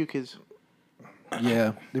 TCU kids.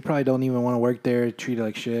 Yeah, they probably don't even want to work there. Treat it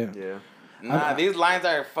like shit. Yeah. Nah, these lines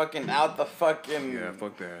are fucking out the fucking. Yeah,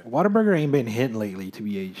 fuck that. Whataburger ain't been hit lately,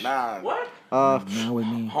 TBH. Nah. What? Not with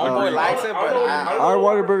me. Homeboy likes it, but Our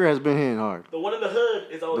Whataburger has been hitting hard. The one in the hood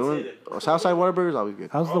is The always one, hidden. Southside Whataburger is always good.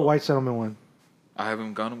 How's the White Settlement one? I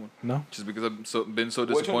haven't gone to one. No? Just because I've been so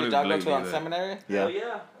which one disappointed did y'all go lately. to on that- Seminary? Yeah. Hell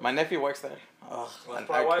yeah. My nephew works there. Ugh, West I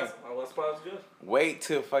Pride White. can't West Pride's good. wait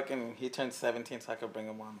till fucking he turns 17 so I could bring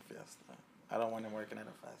him on Fiesta. I don't want him working at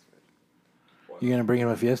a fast food. You gonna bring him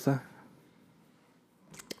a Fiesta?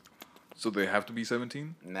 So they have to be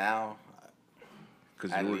 17 Now,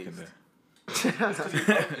 because At you're working least.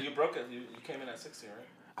 there. You broke it. You came in at 16, right?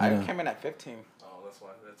 I Yeah. came in at 15. Oh, that's why.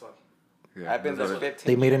 That's why. Yeah, I've been there that's what-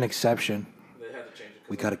 15. They made an exception. They had to change it.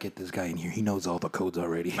 We gotta get this guy in here. He knows all the codes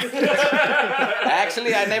already.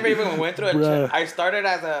 Actually, I never even went through a Bruh. check. I started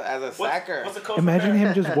as a sacker. What's the code? Imagine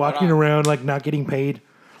him just walking around like not getting paid.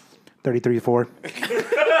 33-4.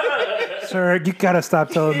 Sir, you gotta stop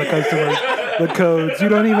telling the customers the codes. You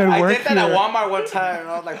don't even I work did that here. at Walmart one time, and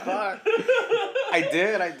I was like, fuck. I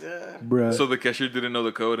did. Bruh. So the cashier didn't know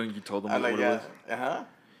the code, and you told them I what was it like, was. yeah. Uh-huh.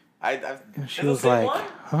 I she Is it was the same like, one?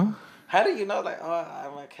 huh? how do you know? Like, oh,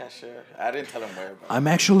 I'm a cashier. I didn't tell him where, but I'm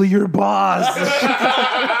actually your boss.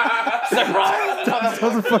 surprise.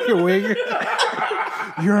 Motherfucking wig.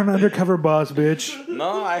 You're an undercover boss, bitch.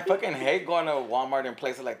 No, I fucking hate going to Walmart and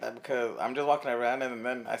places like that because I'm just walking around and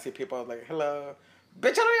then I see people like, hello.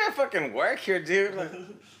 Bitch, I don't even fucking work here, dude. Like,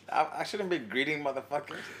 I shouldn't be greeting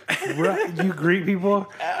motherfuckers. Right, you greet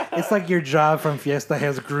people. It's like your job from Fiesta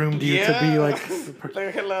has groomed you to be like.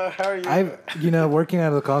 like, hello, how are you? I've, working out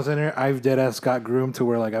of the call center, I've dead ass got groomed to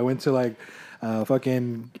where like I went to like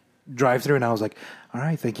fucking drive through and I was like, all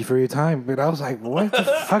right, thank you for your time. But I was like, what the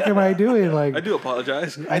fuck am I doing? Like, I do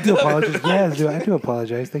apologize. I do apologize. Yes, dude, I do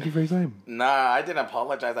apologize. Thank you for your time. Nah, I didn't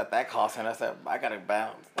apologize at that call center. I said, I gotta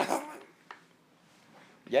bounce.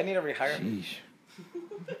 Y'all need to rehire me. Sheesh.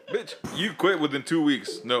 Bitch, you quit within 2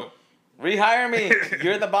 weeks. No. Rehire me.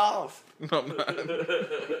 You're the boss. No, I'm not.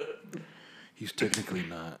 He's technically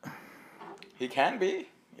not. He can be.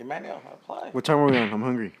 Emmanuel, apply. What time are we on? I'm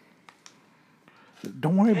hungry.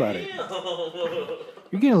 Don't worry about it.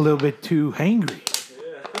 You're getting a little bit too hangry.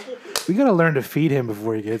 We gotta learn to feed him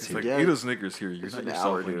before he gets here. Like, Yeah. eat a Snickers here. You're not an yourself.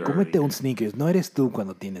 hour, when dude. you're Cómete already- un Snickers. No eres tú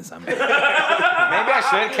cuando tienes hambre. Maybe I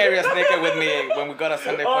should carry a Snicker with me when we go to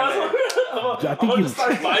Sunday Funday. I think you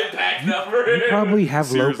Start buying pack number. probably have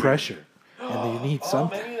low Seriously. pressure, and you need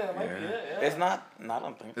something. Maybe that might be it. Yeah. It's not. I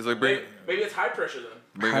don't think. It's like bring Maybe it's high pressure then.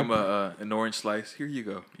 bring him an orange slice. Here you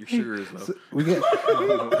go. Your sugar is low. We get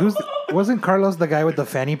wasn't Carlos the guy with the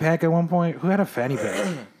fanny pack at one point? Who had a fanny pack?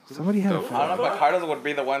 Somebody had a I fanny. don't know, but Carlos would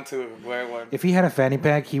be the one to wear one. If he had a fanny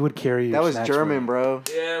pack, he would carry. Your That was snacks for German, you. bro.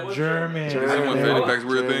 Yeah, it was German. Is that when German. fanny packs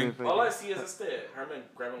were a thing? German. All I see is instead Herman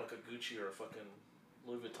grabbing like a Gucci or a fucking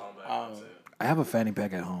Louis Vuitton bag. That's it. I have a fanny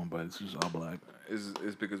pack at home, but it's just all black. Is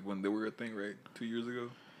because when they were a thing, right? 2 years ago.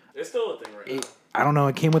 It's still a thing right now. I don't know.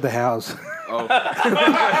 It came with the house. Oh,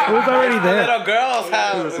 It was already there. Little girl's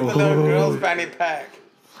house. It's the little girl's fanny pack.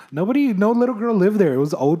 No little girl lived there. It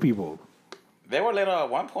was old people. They were little at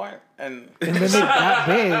one point, and And then they got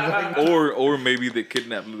big. Like, Or maybe they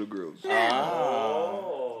kidnap little girls.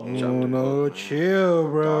 Oh. oh no, chill,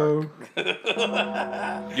 bro.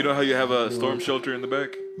 You know how you have a storm shelter in the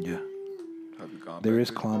back? Yeah, Have you gone there back is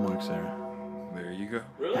there? claw marks there. There you go.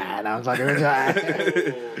 Really? And I was like,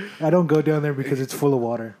 I don't go down there because it's full of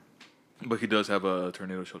water. But he does have a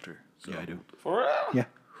tornado shelter. So Yeah, I do. for real. Yeah,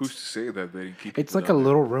 who's to say that they keep? it's people like a down there?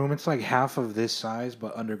 little room. It's like half of this size,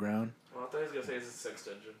 but underground. Well, I thought he was gonna say it's a sex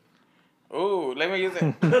dungeon. Ooh, let me use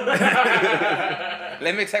it.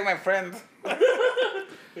 Let me take my friends.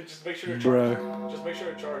 Just make sure you're Bruh. charged. Just make sure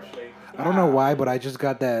you're charged, mate. I don't know why, but I just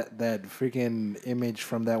got that freaking image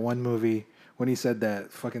from that one movie when he said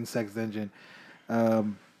that fucking sex dungeon.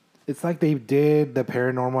 It's like they did the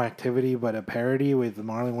Paranormal Activity, but a parody with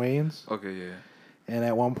Marlon Wayans. Okay, yeah. And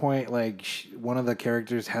at one point, like one of the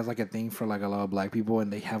characters has like a thing for like a lot of black people,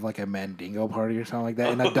 and they have like a Mandingo party or something like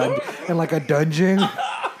that in a in like a dungeon.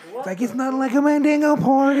 It's like it's not like a Mandingo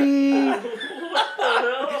party.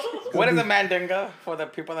 What is a mandinga for the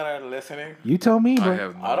people that are listening? You tell me, I bro.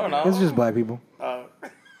 have. No I don't idea. know. It's just black people. Okay.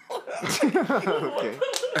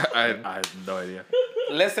 I have no idea.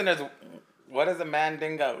 Listeners, what is a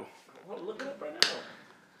mandingo? Well, look it up right now.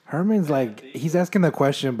 Herman's like he's asking the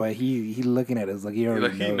question, but he looking at us like he already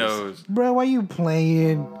Like he knows. Bro, why you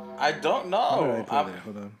playing? I don't know. How did I play that?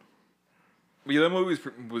 Hold on. But yeah, that movie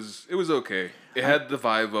was okay. It had the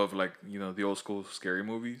vibe of like the old school scary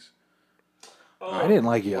movies. I didn't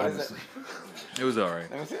like it, What is honestly. It was alright.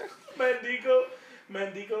 Let me see.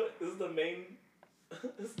 Mandigo is the main.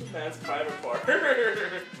 It's the man's private part.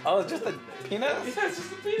 Oh, it's just a penis? Yeah, it's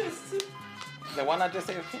just a penis. Then why not just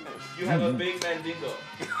say a penis? You have a big mandingo.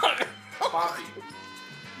 Poppy.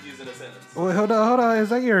 Using a sentence. Wait, hold on. Is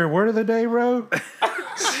that your word of the day, bro?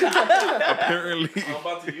 Apparently, I'm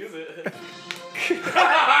about to use it.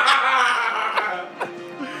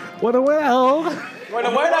 Well.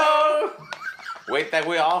 Bueno. Wait, that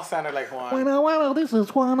we all sounded like Juan. Well, this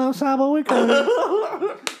is Juan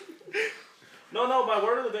Saboico. No, my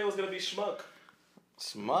word of the day was gonna be schmuck.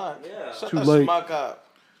 Smug? Yeah. Shut Too the late. smug up.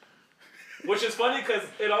 Which is funny because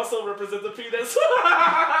it also represents a penis.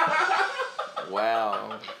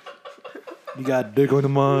 Wow. You got dick on the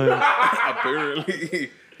mind. apparently.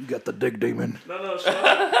 You got the dick demon. No, schmuck.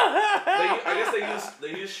 I guess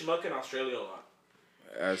they use schmuck in Australia a lot.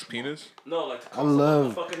 As penis? No, like to call I someone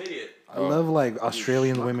love- a fucking idiot. I love like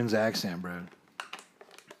Australian women's accent, bro.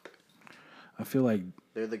 I feel like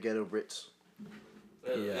They're the ghetto Brits,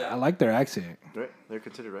 I like their accent. right? They're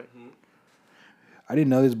considered right. I didn't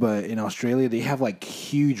know this, but in Australia they have like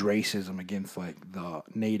huge racism against like the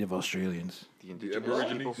native Australians. The The indigenous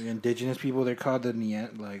Aborigines? people. The indigenous people, they're called the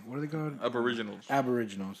what are they called? Aboriginals.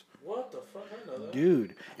 Aboriginals. What the fuck? I know that.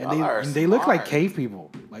 Dude. And Y'all are they look like smart. cave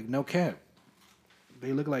people. Like no cap.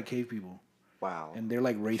 They look like cave people. Wow. And they're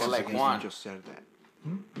like racist like against Juan. You just said that.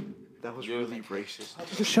 That was You really think- racist.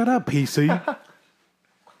 them. Shut up, PC.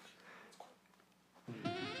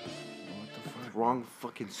 Wrong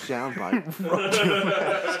fucking soundbite.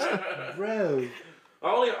 Bro.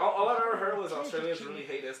 All I've ever heard was Australians really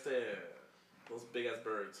hate those big ass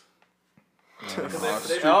birds.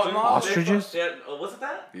 Ostriches? Yeah, was it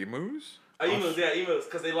that? Emus? Emus, yeah, emus,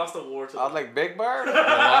 because they lost a war to I was like, Big Bird? They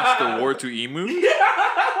lost the war to emus?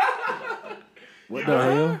 What the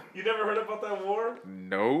hell? You never heard about that war?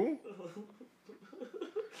 No.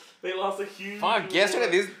 They lost a huge. Fuck, yesterday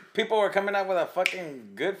these people were coming out with a fucking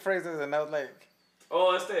good phrases and I was like,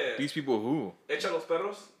 Oh, These people who? Echa los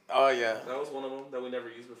perros. oh yeah. That was one of them that we never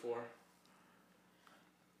used before.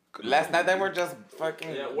 Last night they were just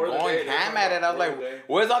fucking Yeah, word of the going day, they were ham talking at it. I was about like, word of the day.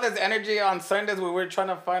 where's all this energy on Sundays? We were trying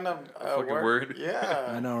to find a fucking word. I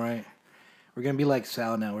Yeah. know, right? We're gonna be like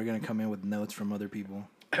Sal now. We're gonna come in with notes from other people.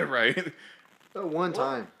 Right? That was one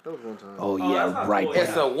time. That was one time. Oh, that's yeah, not right. cool.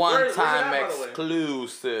 It's a Where's it one-time at, by the way?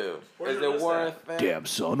 exclusive. Where's Is your it list worth it? Damn,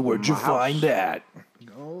 son, where'd you My find house. that?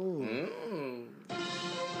 Mm.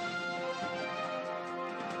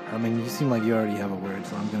 I mean, you seem like you already have a word,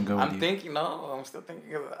 so I'm gonna go with I'm you. thinking, no, I'm still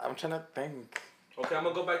thinking. I'm trying to think. Okay, I'm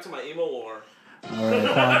gonna go back to my emo war. All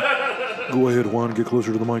right, Juan. Go ahead, Juan. Get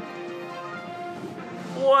closer to the mic.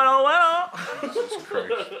 Well. Jesus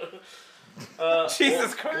Christ.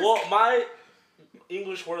 Jesus Christ. Well, my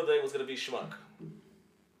English word of the day was gonna be schmuck,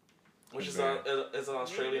 which is an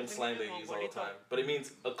Australian slang they use all the time. But it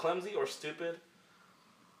means a clumsy or stupid,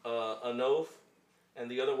 an oaf, and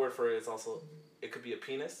the other word for it is also it could be a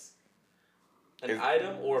penis, an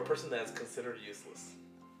item, or a person that's considered useless.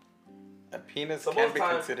 A penis So can most be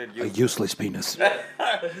time- considered A useless. useless penis. That's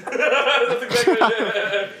exactly what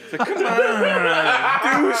it is.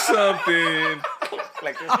 Do something.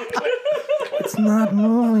 Like, It's not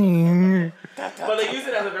moving. But they use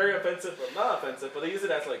it as a very offensive, not offensive, but they use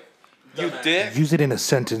it as like. You dumbass. dick. Use it in a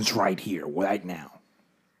sentence right here, right now.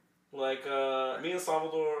 Like me and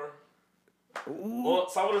Salvador. Well,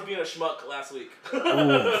 Salvador's being a schmuck last week.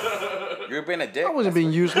 You're being a dick. I wasn't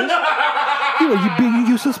being useless. You big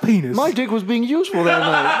useless penis. My dick was being useful that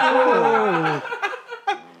night.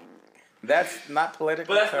 That's not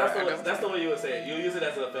political. But that's the way you would say it. You use it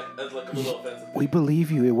as like a little offensive. We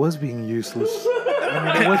believe you. It was being useless.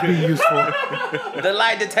 It was being useful. The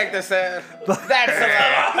lie detector said that's a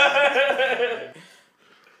lie.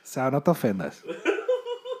 Sal, no te ofendas.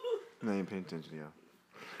 No, you ain't paying attention,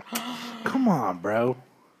 yo. Come on, bro.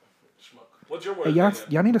 Schmuck. What's your word? Hey, y'all,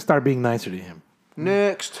 Daniel? y'all need to start being nicer to him.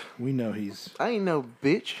 Next. We know he's I ain't no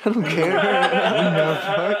bitch. I don't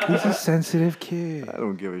care. he's a sensitive kid. I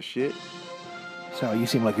don't give a shit. Sal, you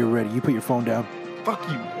seem like you're ready. You put your phone down. Fuck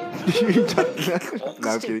you. No,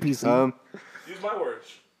 I'm kidding. Piece of- Use my words.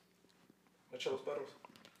 Machelos Perros.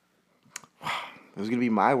 It was gonna be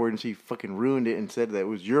my word, and she fucking ruined it and said that it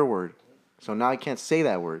was your word. So now I can't say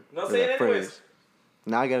that word. No, or say that it anyways.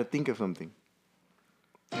 Now I gotta think of something.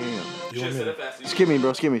 Damn. You should have said it fast. Skip me,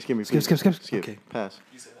 bro. Skip me. Skip, please. skip. Okay. Pass.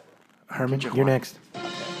 You said that. Herman, you're next.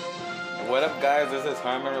 What up, guys? This is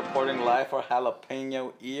Herman reporting live for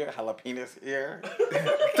Jalapenos ear.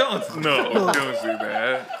 Don't say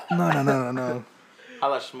that. No.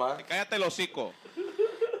 Hala schmuck. Cállate el hocico.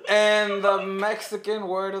 And the Mexican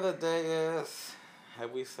word of the day is,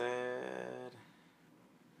 have we said?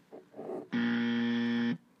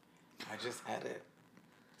 I just had it.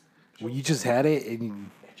 Well, you just had it and you...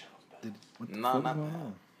 No, not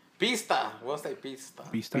that. Pista. We'll say pista.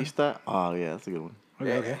 Beast Pista? Oh, yeah, that's a good one.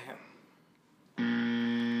 Okay.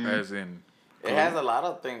 As in, It has a lot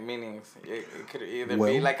of meanings. It could either be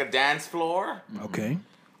Well. like a dance floor Okay.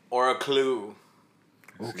 or a clue.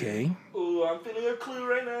 Okay. Ooh, I'm feeling a clue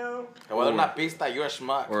right now. Well, not pista, you're a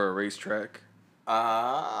schmuck. or a racetrack.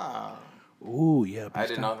 Ah. Ooh, yeah. I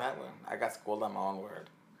didn't pista. know that one. I got schooled on my own word.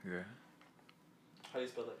 Yeah. How do you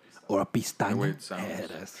spell that? Pista? Or a pistaña. The way it sounds. Yeah,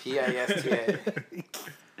 that's- P-I-S-T-A.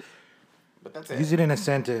 But that's Use it. it in a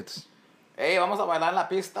sentence. Hey, vamos a bailar en la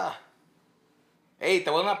pista. Hey, te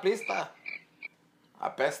voy a una pista.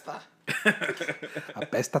 Apesta.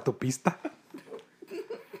 Apesta tu pista.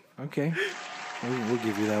 Okay. We'll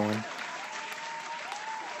give you that one.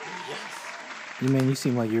 You man, you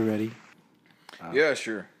seem like you're ready. Yeah,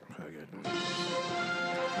 sure. Okay, good.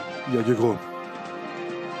 Yeah, you're going.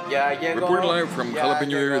 Yeah, yeah. Reporting live from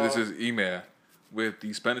Jalapeno area, this is Ime with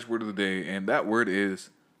the Spanish word of the day, and that word is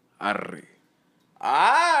arre.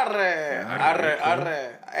 Arre. Arre,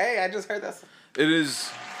 arre. Hey, I just heard that. It is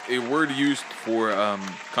a word used for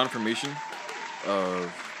confirmation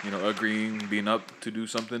of, agreeing, being up to do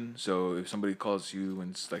something. So if somebody calls you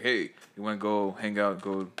and it's like, hey, you want to go hang out,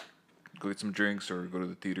 go get some drinks or go to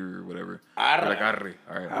the theater or whatever. Arre. You're like, arre.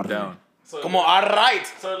 All right, I'm down. So, Como alright.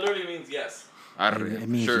 so it literally means yes. Arre. It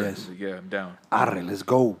means sure. yes. Yeah, I'm down. Arre, let's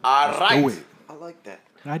go. All Let's do right. it. I like that.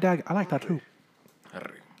 I like that too.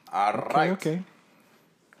 Arre. Alright. Okay.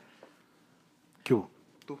 Cool.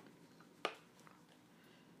 Tú.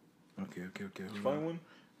 Okay. Find one?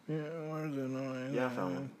 Yeah, where's it? Yeah, I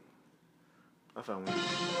found one.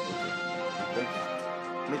 Thank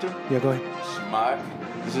you. Me too. Yeah, go ahead.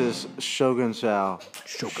 Schmuck. This is Shogun Sal.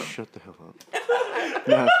 Shogun. Shut the hell up.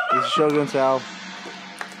 No, this is Shogun Sal.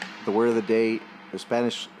 The word of the day, the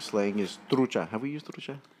Spanish slang is trucha. Have we used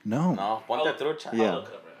trucha? No. No, ponte trucha. Yeah. I'll look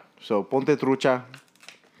it up right now. So, ponte trucha.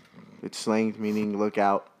 It's slang meaning look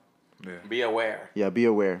out. Yeah. Be aware. Yeah, be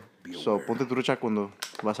aware. So, ponte trucha cuando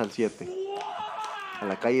vas al 7. A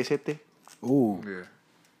la calle 7. Ooh. Yeah.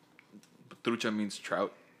 But trucha means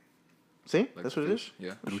trout. See? Like That's what it is? fish.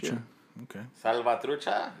 Yeah. Trucha. Okay. Salva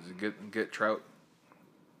trucha. Is it get trout,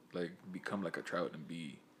 like become like a trout and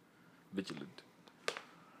be vigilant.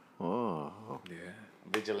 Oh, Yeah.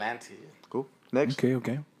 Vigilante. cool. Next.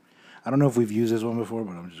 Okay. I don't know if we've used this one before,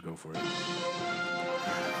 but I'm just going for it.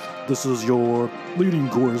 This is your leading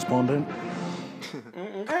correspondent.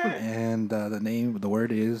 And the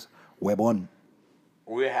word is huevón.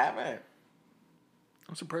 We haven't.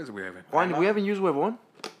 I'm surprised that we haven't. Why we haven't used Web 1?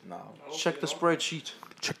 No. Check the spreadsheet.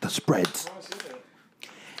 Check the spreads.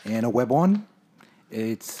 And a huevón,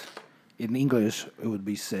 it's in English it would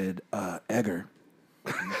be said egger.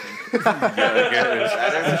 Egger.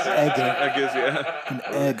 I guess, yeah. An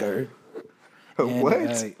egger. And,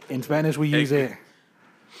 What? In Spanish we use it.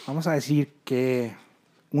 Vamos a decir que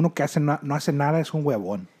uno que no hace nada es un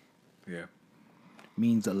huevón. Yeah.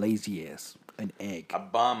 Means a lazy ass, an egg. A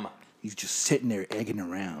bum. He's just sitting there egging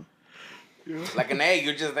around. Like an egg,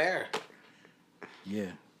 you're just there.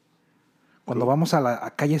 Yeah. Cuando vamos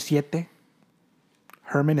a calle 7,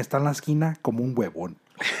 Herman está en la esquina como un huevón.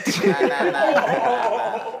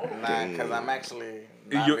 Nah, because I'm actually.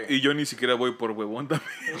 Y yo ni siquiera voy por huevón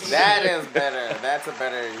también. That is better. That's a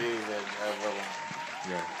better use of huevón.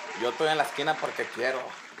 Yeah. Yo estoy en la esquina porque quiero.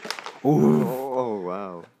 Oh,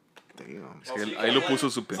 wow. Damn. Es que ahí lo puso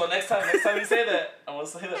su So next time you say that, I'm gonna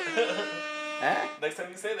say that. Eh? Next time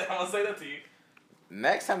you say that, I'm gonna say that to you.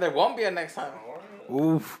 Next time, there won't be a next time.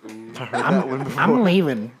 Oof. I heard that one before. I'm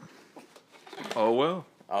leaving. Oh, well.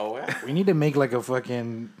 Oh, well. We need to make like a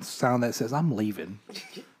fucking sound that says, I'm leaving.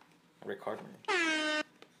 Record me.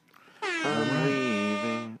 I'm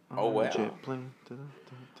leaving. Oh, on a well. jet plane.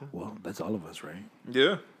 Da-da-da-da. Well, that's all of us, right?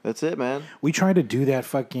 Yeah. That's it, man. We tried to do that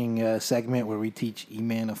fucking segment where we teach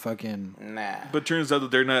E-Man a fucking... Nah. But turns out that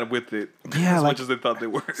they're not with it Yeah, as like- much as they thought they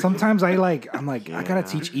were. Sometimes I'm like, I gotta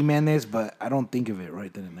teach E-Man this, but I don't think of it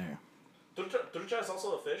right then and there. Trucha is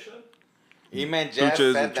also a fish, then? E-Man just Trucha is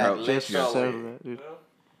a said that trout. Just settle literally. that, dude. Yeah.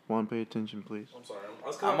 Juan, pay attention, please. I'm sorry.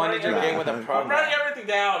 I'm gonna need your game with a I'm program. writing everything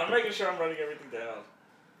down. I'm making sure I'm writing everything down.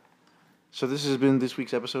 So this has been this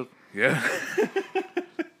week's episode. Yeah.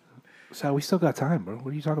 So we still got time, bro.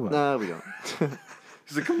 What are you talking about? No, we don't.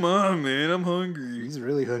 He's like, come on, man. I'm hungry. He's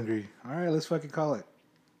really hungry. All right, let's fucking call it.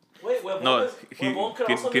 Wait, Huevón No, Huevón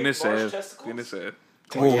could also tiene mean large sed. testicles? Tiene sed.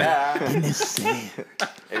 Oh, yeah. Innocent.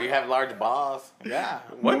 If you have large balls. Yeah.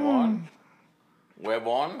 What? Huevón.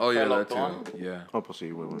 Huevón. Oh, yeah, that pelotón. too. Yeah. Oh, pues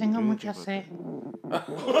sí, huevón. Tengo mucha sed.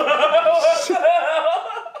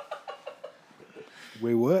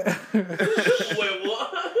 Wait, what? Wait,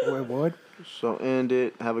 what? Wait, what? So end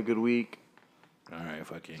it. Have a good week. All right,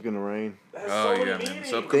 fuck you. It's gonna rain. That's Oh, so yeah, many man. meetings.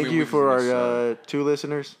 Subcommittee Thank you week for is gonna our suck. 2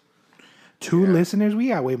 listeners. 2 listeners? We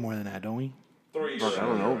got way more than that, don't we? 3. Fuck, I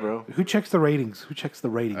don't know, bro. Who checks the ratings?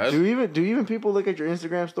 Us? Do even people look at your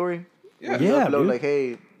Instagram story? Yeah. You Yeah, upload dude. like,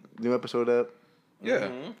 hey, new episode up. Yeah.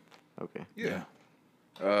 Okay. Yeah.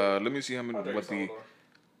 Let me see how many, what the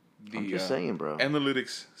I'm just saying, bro.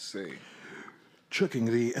 analytics say. Checking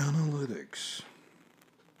the analytics.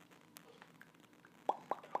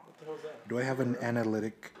 Do I have an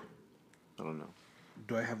analytic? I don't know.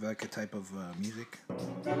 Do I have like a type of music?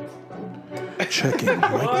 Checking right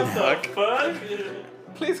now. Fuck.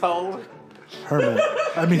 Please hold. Herman.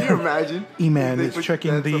 I Can mean, you imagine? E-Man They is put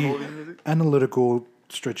checking that some the holy music? analytical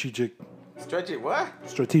strategic. Stretchy what?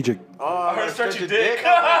 Strategic. Oh, I heard stretchy dick.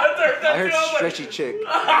 I heard stretchy chick. Yeah,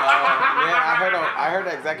 I heard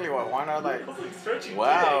exactly what one. I was like, Stretchy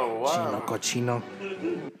wow, Chino wow. cochino.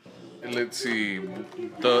 Let's see.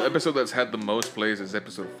 The episode that's had the most plays is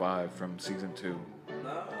episode 5 from season 2.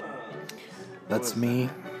 That's me.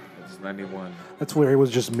 It's 91. That's where it was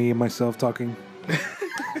just me and myself talking.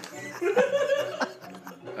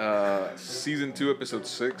 Season 2, episode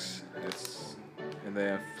 6. And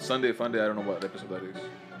then Sunday Fun Day, I don't know what episode that is.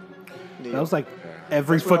 That was like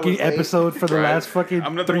every That's when I fucking was eight. episode for the Right? last fucking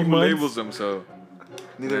I'm not 3 the one who months. labels them, so.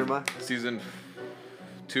 Neither am I. Season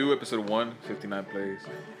 2, episode 1, 59 plays.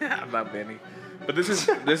 I'm not Benny. But this is.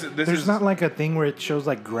 There's not like a thing where it shows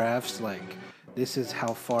like graphs, like this is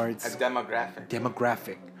how far A it's demographic.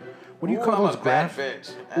 demographic. What do you Ooh, call I'm those a bad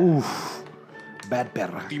graphs? bitch. Oof. Bad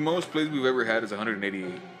perra. The most plays we've ever had is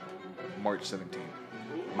 188. March 17th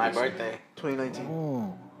My birthday. 2019.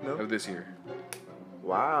 Oh. of this year.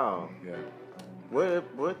 Wow. Yeah.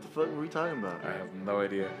 What the fuck were we talking about? I have no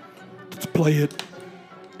idea. Let's play it.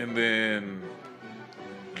 And then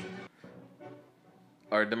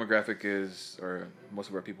our demographic is, or most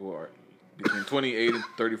of our people are between 28 and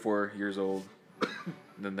 34 years old.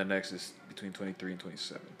 And then the next is between 23 and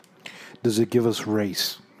 27. Does it give us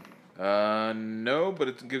race? No, but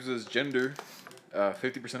it gives us gender.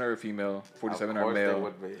 50% are female, 47 Of are course they male.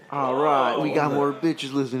 would be. All right, we got more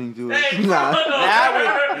bitches listening to us. Nah,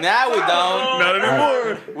 Now we don't. Not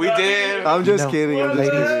anymore. We did. I'm just No. kidding. I'm just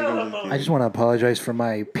Ladies. kidding. I'm just I kidding. just want to apologize for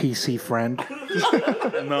my PC friend,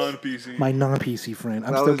 Non-PC. my non-PC friend.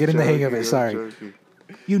 I'm I still was getting the hang of joking, I it. was Sorry, joking.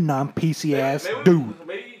 you non-PC ass Maybe, dude.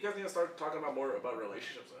 maybe you guys need to start talking about more about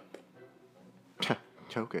relationships then.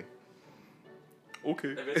 Okay. Okay.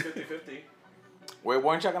 If it's 50-50. Wait,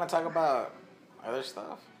 weren't y'all gonna talk about other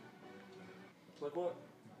stuff? Like what?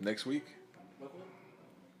 Next week. Like what?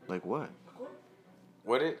 Like what? Like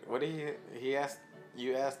what? What did he asked?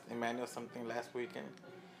 You asked Emmanuel something last weekend.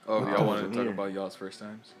 Oh, y'all wanted to talk here. about y'all's first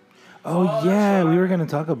times? Oh that's yeah, we right. were gonna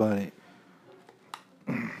talk about it.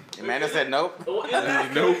 Emmanuel said nope. Well,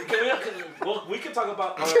 well, we can talk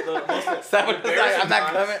about the most Someone was like, I'm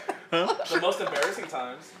not times. coming. The most embarrassing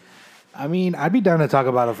times. I mean, I'd be down to talk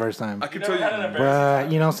about it first time, I can You tell never had an you. embarrassing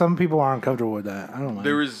but you know, some people aren't comfortable with that. I don't mind.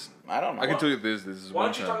 There is. I don't know. I can tell you this. This is Why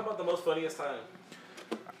one don't you talk time. about the most funniest time?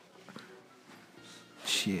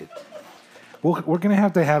 Shit. We're gonna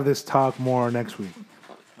have to have this talk more next week.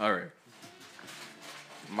 All right.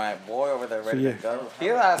 My boy over there ready yeah. to go. He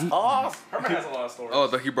has off. Herman has a lot of stories. Oh,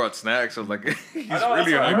 I thought he brought snacks. I was like, he's I know,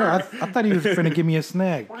 really that's I, hungry. know, I thought he was finna give me a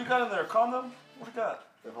snack. What do you got in there? Condom? What do you got?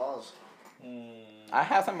 The halls. I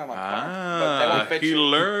have some in my car. but they Ah, won't fit he you.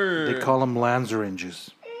 learned. They call them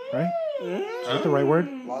lanzeranges, right? Is that the right word?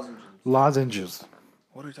 Lozenges. Lozenges.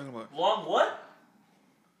 What are you talking about? Long what?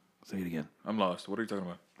 Say it again. I'm lost. What are you talking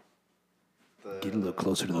about? Get a little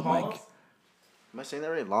closer to the Long? mic. Am I saying that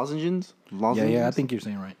right? Lozenges? Yeah, Lozenges? yeah, I think you're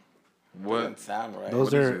saying right. What? Doesn't sound right.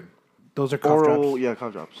 Those What is are it? those are cough Oral, drops. yeah,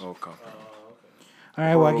 cough drops. Oh, cough. All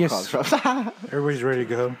right, well, I Oral guess cough drops. everybody's ready to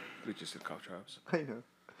go. They just said cough drops. I know.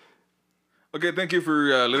 Okay, thank you for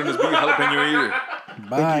letting us be jalapeno eater.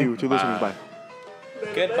 Bye. Thank you to listeners. Bye.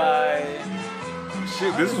 Goodbye.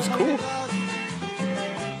 Shit, this was cool.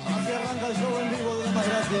 Aquí arranca el show en vivo de una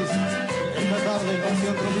gratis. Esta tarde en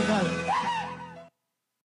Pasión Tropical.